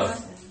Allah.